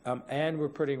variance, and we're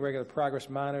putting regular progress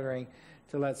monitoring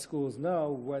to let schools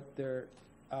know what their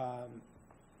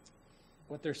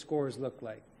scores look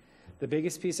like. The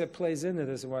biggest piece that plays into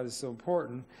this and why this is so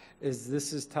important is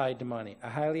this is tied to money. A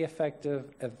highly effective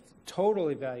total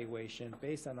evaluation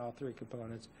based on all three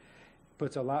components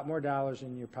puts a lot more dollars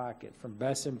in your pocket, from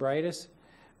best and brightest,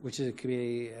 which is, it could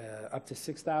be up to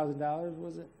 $6,000,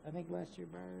 was it, I think, last year,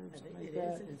 Barb? I think it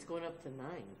is, and it's going up to 9.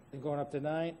 And going up to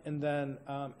 9, and then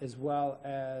as well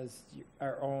as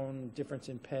our own difference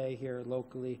in pay here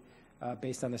locally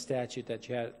based on the statute that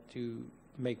you had to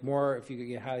make more if you could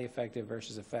get highly effective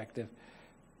versus effective,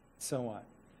 so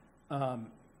on.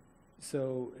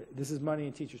 So this is money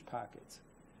in teachers' pockets.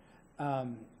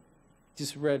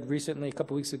 Just read recently, a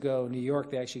couple weeks ago, New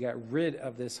York, they actually got rid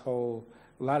of this whole,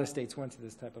 a lot of states went to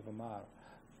this type of a model.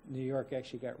 New York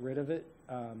actually got rid of it,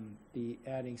 the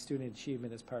adding student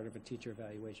achievement as part of a teacher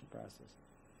evaluation process.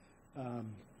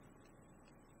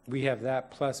 We have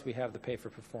that, plus we have the pay for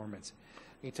performance.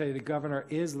 I can tell you the governor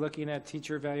is looking at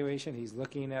teacher evaluation. He's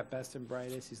looking at best and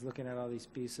brightest. He's looking at all these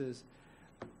pieces.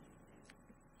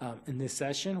 In this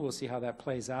session, we'll see how that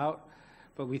plays out.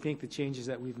 But we think the changes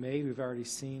that we've made, we've already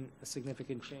seen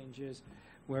significant changes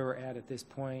where we're at this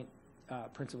point.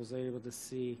 Principals are able to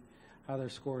see how their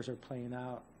scores are playing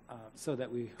out so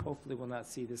that we hopefully will not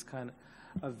see this kind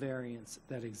of variance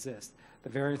that exists. The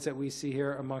variance that we see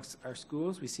here amongst our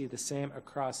schools, we see the same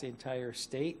across the entire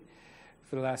state.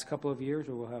 For the last couple of years,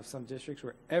 where we'll have some districts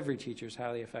where every teacher is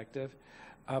highly effective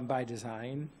by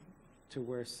design, to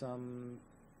where some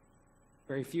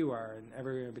very few are, and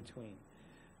everywhere in between.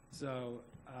 So,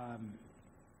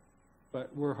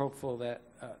 but we're hopeful that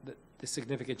the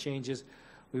significant changes,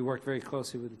 we worked very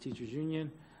closely with the teachers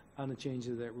union on the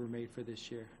changes that were made for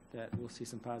this year, that we'll see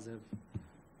some positive.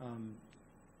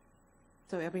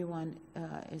 So everyone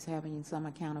is having some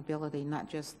accountability, not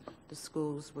just the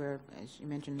schools where, as you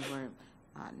mentioned, where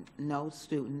no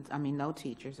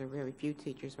teachers or very few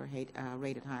teachers were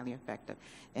rated highly effective,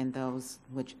 and those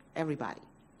which everybody.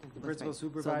 The principal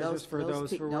supervisors so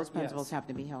those principals have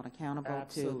to be held accountable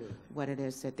to what it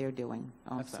is that they're doing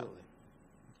also. Absolutely.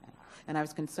 Okay. And I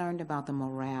was concerned about the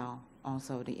morale,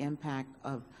 also the impact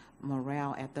of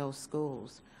morale at those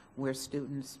schools where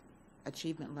students'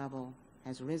 achievement level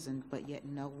has risen, but yet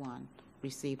no one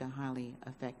received a highly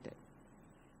effective.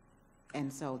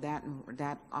 And so that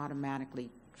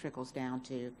automatically trickles down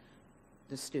to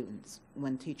the students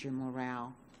when teacher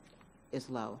morale is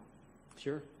low.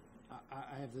 Sure.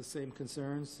 I have the same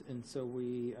concerns, and so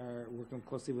we are working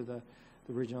closely with the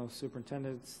regional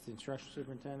superintendents, the instructional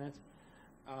superintendents,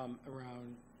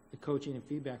 around the coaching and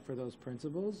feedback for those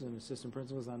principals and assistant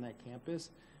principals on that campus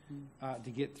to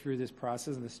get through this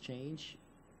process and this change,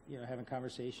 having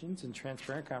conversations and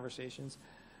transparent conversations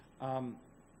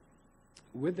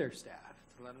with their staff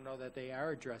to let them know that they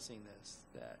are addressing this,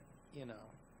 that,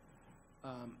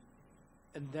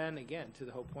 and then again, to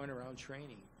the whole point around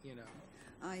training,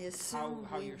 I assume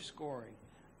how you're scoring.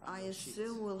 I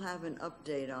assume we'll have an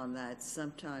update on that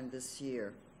sometime this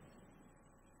year,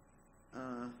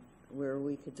 where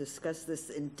we could discuss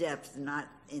this in depth, not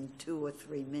in 2 or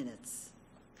 3 minutes.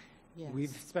 Yes.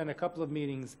 We've spent a couple of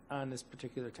meetings on this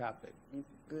particular topic.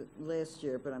 Last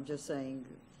year, but I'm just saying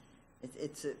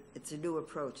it's a new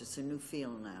approach. It's a new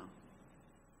feel now.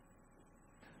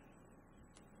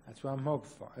 That's what I'm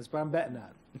hoping for. That's what I'm betting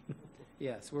on.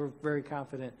 Yes, we're very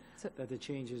confident that the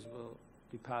changes will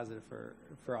be positive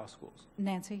for all schools.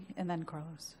 Nancy, and then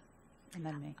Carlos, and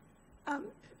then me.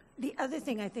 The other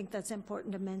thing I think that's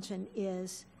important to mention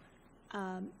is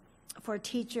for a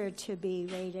teacher to be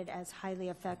rated as highly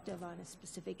effective on a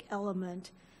specific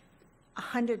element,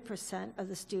 100% of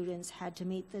the students had to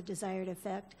meet the desired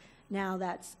effect. Now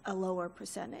that's a lower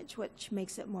percentage, which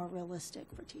makes it more realistic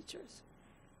for teachers.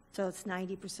 So it's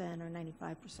 90% or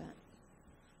 95%.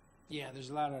 Yeah, there's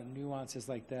a lot of nuances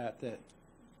like that that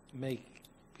make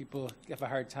people have a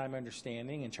hard time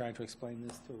understanding and trying to explain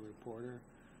this to a reporter.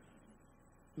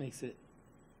 makes it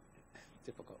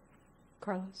difficult.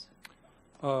 Carlos?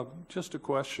 Just a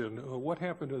question. What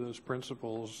happened to those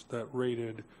principals that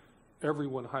rated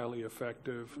everyone highly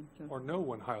effective or no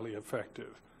one highly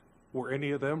effective? Were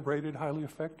any of them rated highly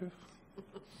effective?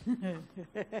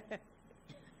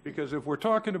 Because if we're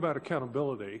talking about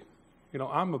accountability, you know,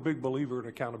 I'm a big believer in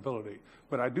accountability,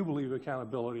 but I do believe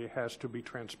accountability has to be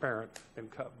transparent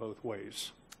and cut both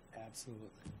ways. Absolutely.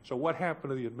 So what happened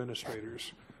to the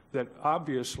administrators that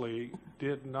obviously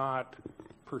did not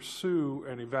pursue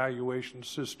an evaluation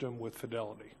system with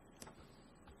fidelity?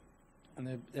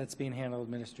 And that's being handled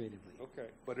administratively. Okay,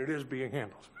 but it is being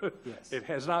handled. Yes. It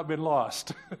has not been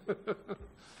lost.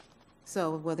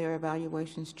 So will their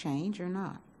evaluations change or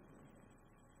not?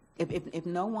 If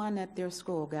no one at their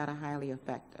school got a highly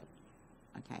effective,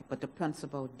 okay, but the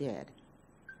principal did,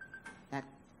 that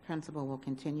principal will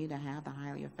continue to have the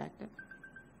highly effective?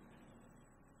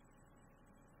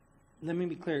 Let me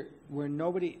be clear,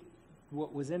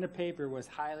 what was in the paper was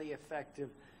highly effective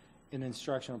in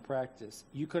instructional practice.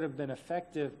 You could have been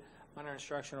effective under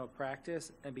instructional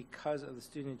practice and because of the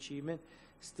student achievement,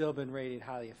 still been rated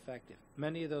highly effective.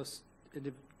 Many of those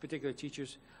particular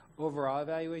teachers' overall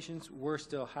evaluations were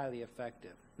still highly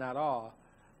effective. Not all,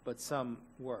 but some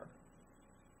were.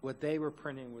 What they were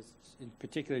printing was in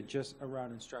particular just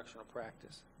around instructional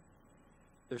practice.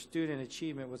 Their student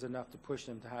achievement was enough to push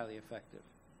them to highly effective.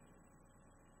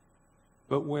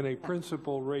 But when a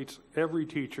principal rates every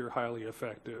teacher highly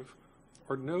effective,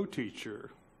 or no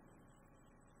teacher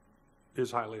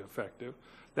is highly effective,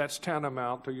 that's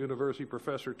tantamount to a university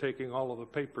professor taking all of the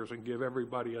papers and give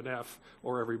everybody an F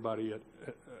or everybody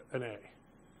an A.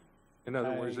 In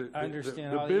other words,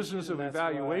 the business of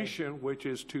evaluation, which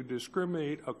is to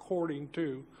discriminate according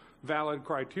to valid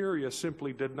criteria,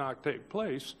 simply did not take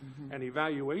place. And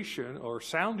evaluation, or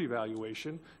sound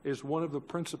evaluation, is one of the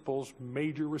principal's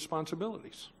major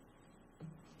responsibilities.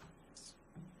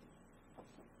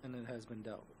 And it has been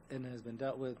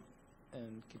dealt with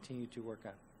and continue to work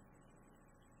on.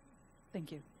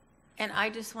 Thank you. And I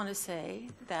just want to say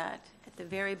that at the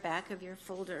very back of your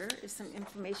folder is some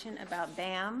information about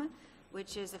BAM,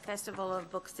 which is a festival of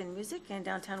books and music in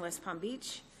downtown West Palm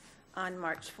Beach on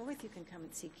March 4th. You can come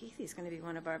and see Keith. He's going to be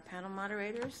one of our panel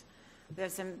moderators.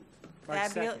 There's some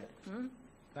fabulous...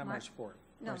 Not March 4th.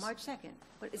 No, March 2nd.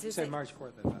 What is you this? said March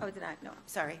 4th. I thought. Oh, did I? No,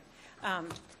 sorry.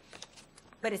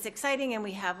 But it's exciting, and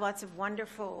we have lots of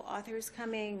wonderful authors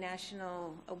coming,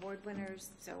 national award winners,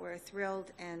 so we're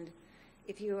thrilled. And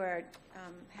if you are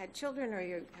had children or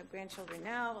you have grandchildren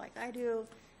now, like I do,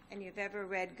 and you've ever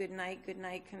read Good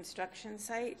Night Construction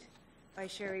Site by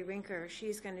Sherry Rinker,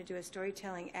 she's going to do a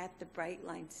storytelling at the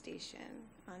Brightline station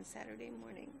on Saturday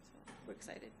morning. So we're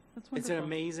excited. That's wonderful. It's an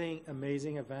amazing,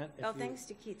 amazing event. Thanks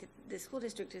to Keith. The school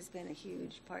district has been a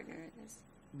huge partner in this.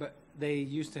 But they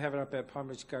used to have it up at Palm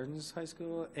Beach Gardens High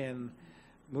School, and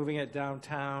moving it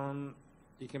downtown,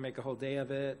 you can make a whole day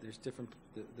of it. There's different,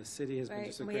 the city has been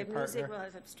just a great partner. We have music, we'll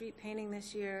have street painting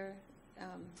this year.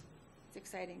 It's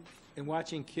exciting. And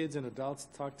watching kids and adults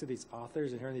talk to these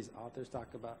authors and hearing these authors talk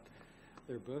about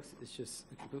their books, it's just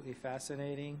a completely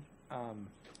fascinating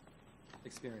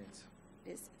experience.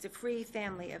 It's a free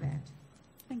family event.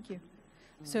 Thank you.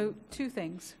 So 2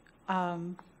 things.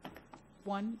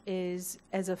 One is,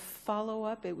 as a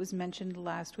follow-up, it was mentioned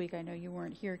last week, I know you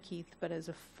weren't here, Keith, but as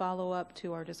a follow-up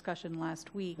to our discussion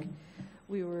last week,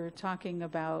 we were talking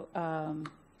about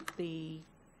the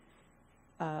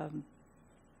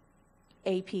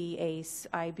AP, ACE,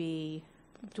 IB,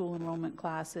 dual enrollment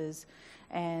classes,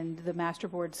 and the master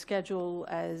board schedule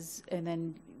and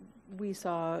then we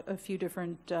saw a few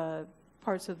different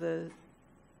parts of the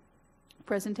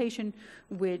presentation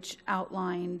which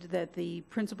outlined that the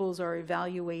principals are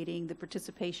evaluating the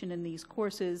participation in these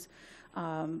courses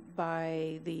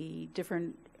by the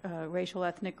different racial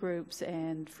ethnic groups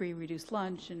and free reduced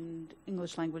lunch and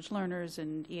English language learners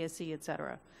and ESE, et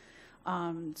cetera.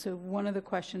 So one of the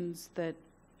questions that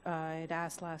I had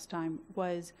asked last time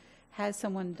was, has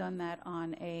someone done that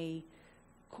on a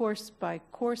course by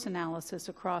course analysis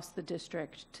across the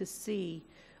district to see,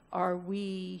 are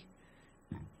we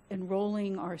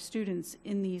enrolling our students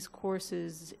in these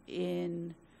courses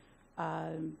in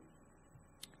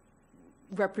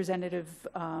representative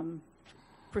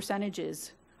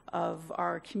percentages of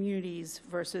our communities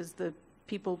versus the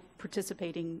people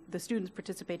participating, the students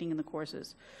participating in the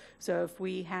courses. So if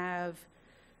we have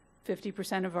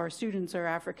 50% of our students are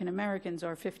African Americans,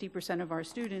 or 50% of our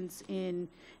students in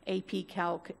AP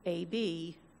Calc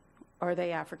AB, are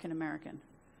they African American?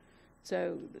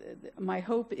 So my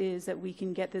hope is that we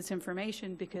can get this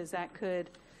information because that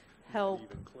could help.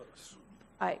 Even close.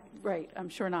 Right, I'm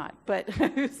sure not, but,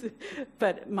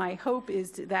 but my hope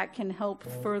is that can help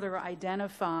further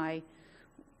identify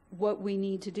what we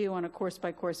need to do on a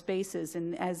course-by-course basis.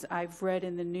 And as I've read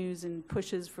in the news and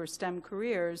pushes for STEM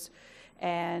careers,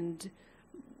 and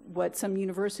what some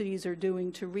universities are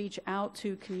doing to reach out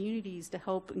to communities to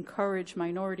help encourage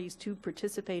minorities to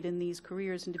participate in these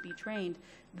careers and to be trained,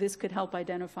 this could help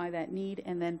identify that need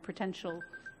and then potential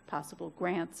possible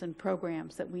grants and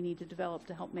programs that we need to develop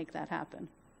to help make that happen.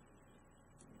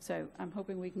 So I'm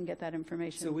hoping we can get that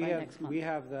information by next month. We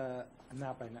have the,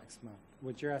 not by next month.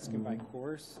 What you're asking by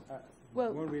course,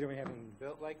 well, one, we don't have anything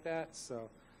built like that, so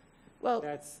well,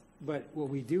 that's, but what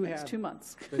we do have. It's 2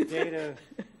 months. The data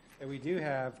that we do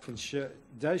have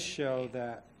does show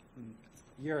that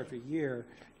year after year,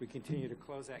 we continue to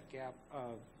close that gap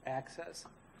of access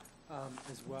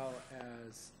as well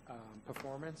as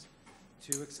performance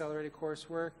to accelerated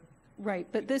coursework. Right,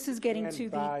 but this is getting and to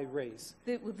by race.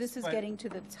 This is getting to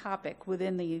the topic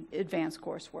within the advanced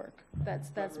coursework.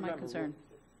 That's my remember, concern.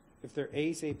 If they're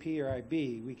ACE, AP, or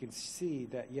IB, we can see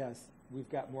that, yes, we've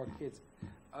got more kids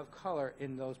of color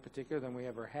in those particular than we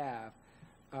ever have.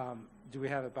 Do we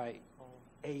have it by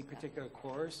a particular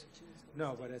course?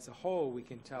 No, but as a whole, we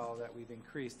can tell that we've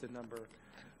increased the number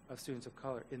of students of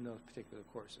color in those particular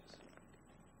courses.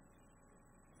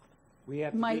 We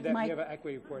have to do that. We have an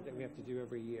equity report that we have to do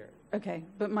every year. Okay,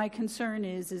 but my concern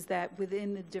is that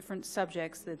within the different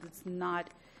subjects that it's not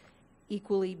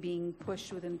equally being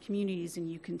pushed within communities, and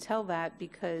you can tell that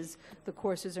because the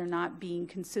courses are not being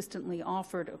consistently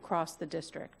offered across the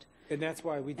district. And that's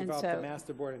why we developed the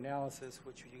master board analysis,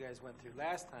 which you guys went through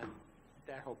last time,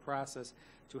 that whole process,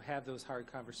 to have those hard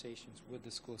conversations with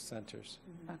the school centers.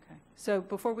 Okay, so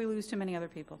before we lose too many other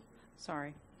people,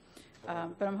 sorry.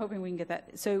 But I'm hoping we can get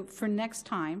that. So for next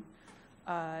time,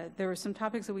 there were some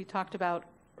topics that we talked about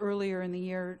earlier in the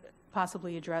year,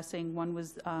 possibly addressing. One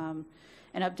was an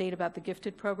update about the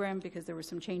gifted program, because there were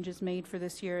some changes made for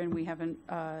this year, and we haven't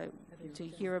to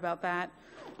hear about that.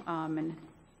 And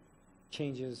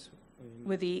changes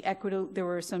with the there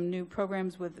were some new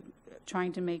programs with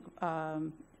trying to make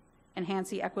enhance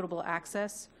the equitable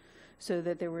access, so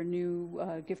that there were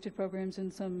new gifted programs in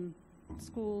some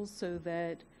schools, so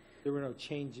that there were no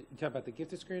change. You talk about the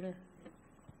gifted screener?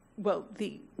 Well,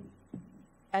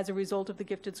 as a result of the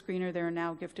gifted screener, there are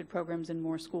now gifted programs in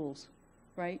more schools,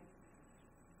 right?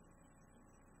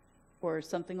 Or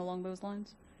something along those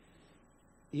lines?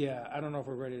 Yeah, I don't know if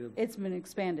we're ready to. It's been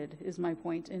expanded, is my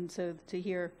point, and so to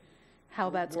hear how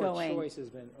that's more going. Choice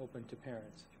has been open to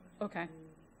parents. Okay.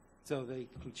 So they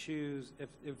can choose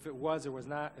if it was or was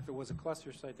not. If it was a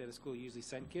cluster site that a school usually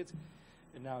sent kids,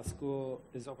 and now a school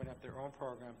is opening up their own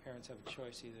program, parents have a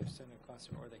choice: either send a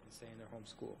cluster or they can stay in their home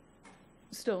school.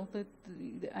 Still,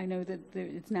 I know that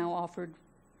it's now offered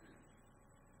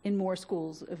in more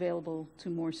schools, available to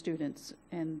more students,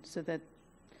 and so that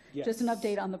yes. Just an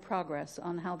update on the progress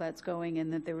on how that's going,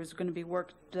 and that there was going to be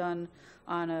work done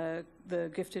on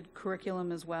the gifted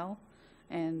curriculum as well,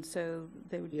 and so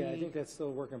they would be. Yeah, I think that's still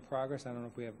a work in progress. I don't know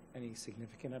if we have any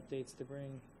significant updates to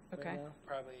bring. Okay. Right now.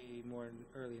 Probably more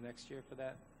early next year for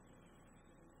that.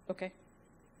 Okay.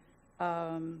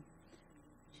 And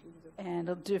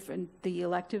the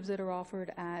electives that are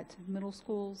offered at middle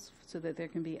schools, so that there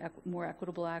can be more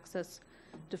equitable access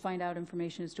to find out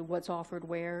information as to what's offered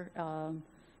where.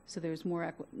 So there's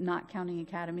more, not counting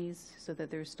academies, so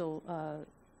that there's still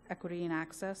equity and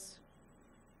access.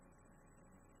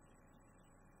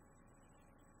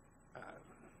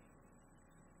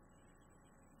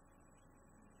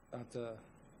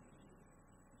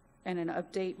 And an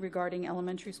update regarding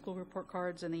elementary school report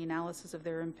cards and the analysis of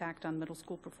their impact on middle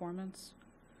school performance.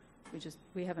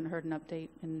 We haven't heard an update,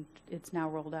 and it's now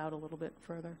rolled out a little bit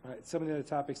further. All right, some of the other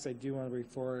topics I do want to bring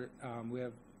forward, we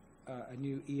have a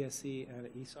new ESE and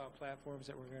ESOL platforms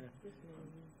that we're going to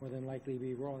more than likely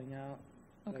be rolling out.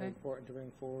 Okay. That are important to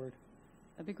bring forward.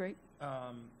 That'd be great.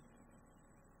 That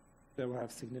will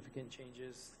have significant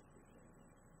changes.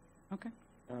 Okay.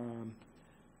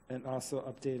 And also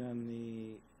update on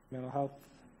the mental health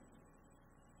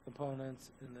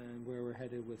components, and then where we're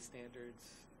headed with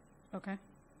standards. Okay.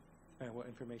 And what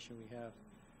information we have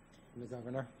from the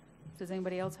governor. Does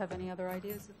anybody else have any other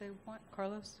ideas that they want?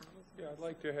 Carlos? Yeah, I'd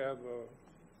like to have a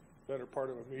better part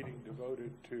of a meeting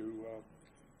devoted to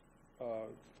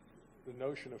the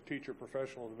notion of teacher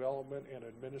professional development and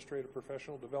administrative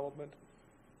professional development,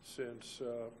 since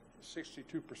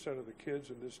 62% of the kids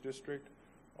in this district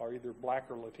are either black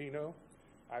or Latino.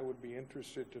 I would be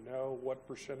interested to know what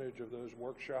percentage of those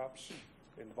workshops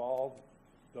involve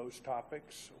those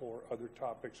topics or other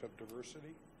topics of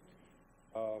diversity.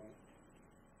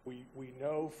 We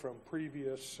know from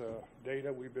previous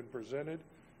data we've been presented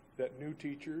that new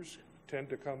teachers tend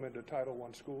to come into Title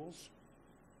I schools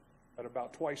at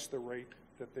about twice the rate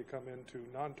that they come into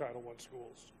non-Title I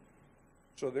schools.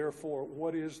 So therefore,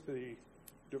 what is the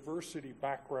diversity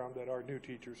background that our new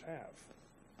teachers have?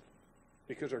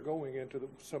 Because they're going into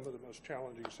some of the most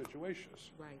challenging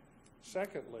situations. Right.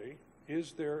 Secondly,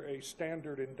 is there a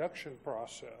standard induction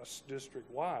process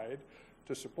district-wide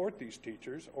to support these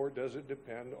teachers, or does it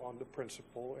depend on the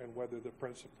principal and whether the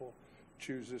principal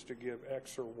chooses to give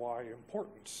X or Y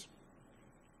importance?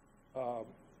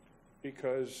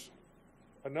 Because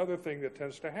another thing that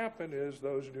tends to happen is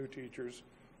those new teachers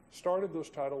started those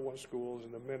Title I schools,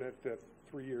 and the minute that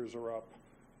 3 years are up,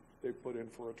 they put in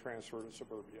for a transfer to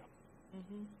suburbia.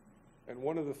 Mm-hmm. And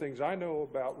one of the things I know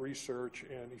about research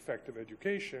and effective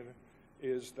education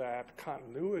is that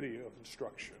continuity of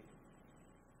instruction,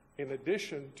 in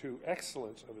addition to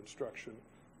excellence of instruction,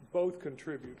 both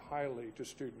contribute highly to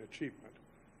student achievement.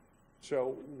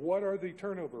 So what are the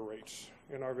turnover rates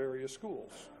in our various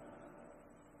schools?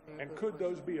 And could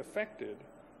those be affected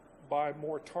by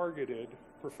more targeted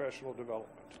professional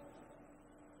development?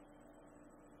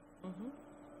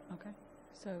 Mm-hmm. Okay,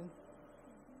 so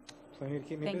Plenty to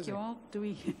keep me thank busy. you all.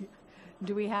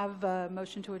 Do we have a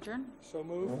motion to adjourn? So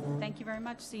moved. Thank you very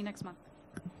much. See you next month.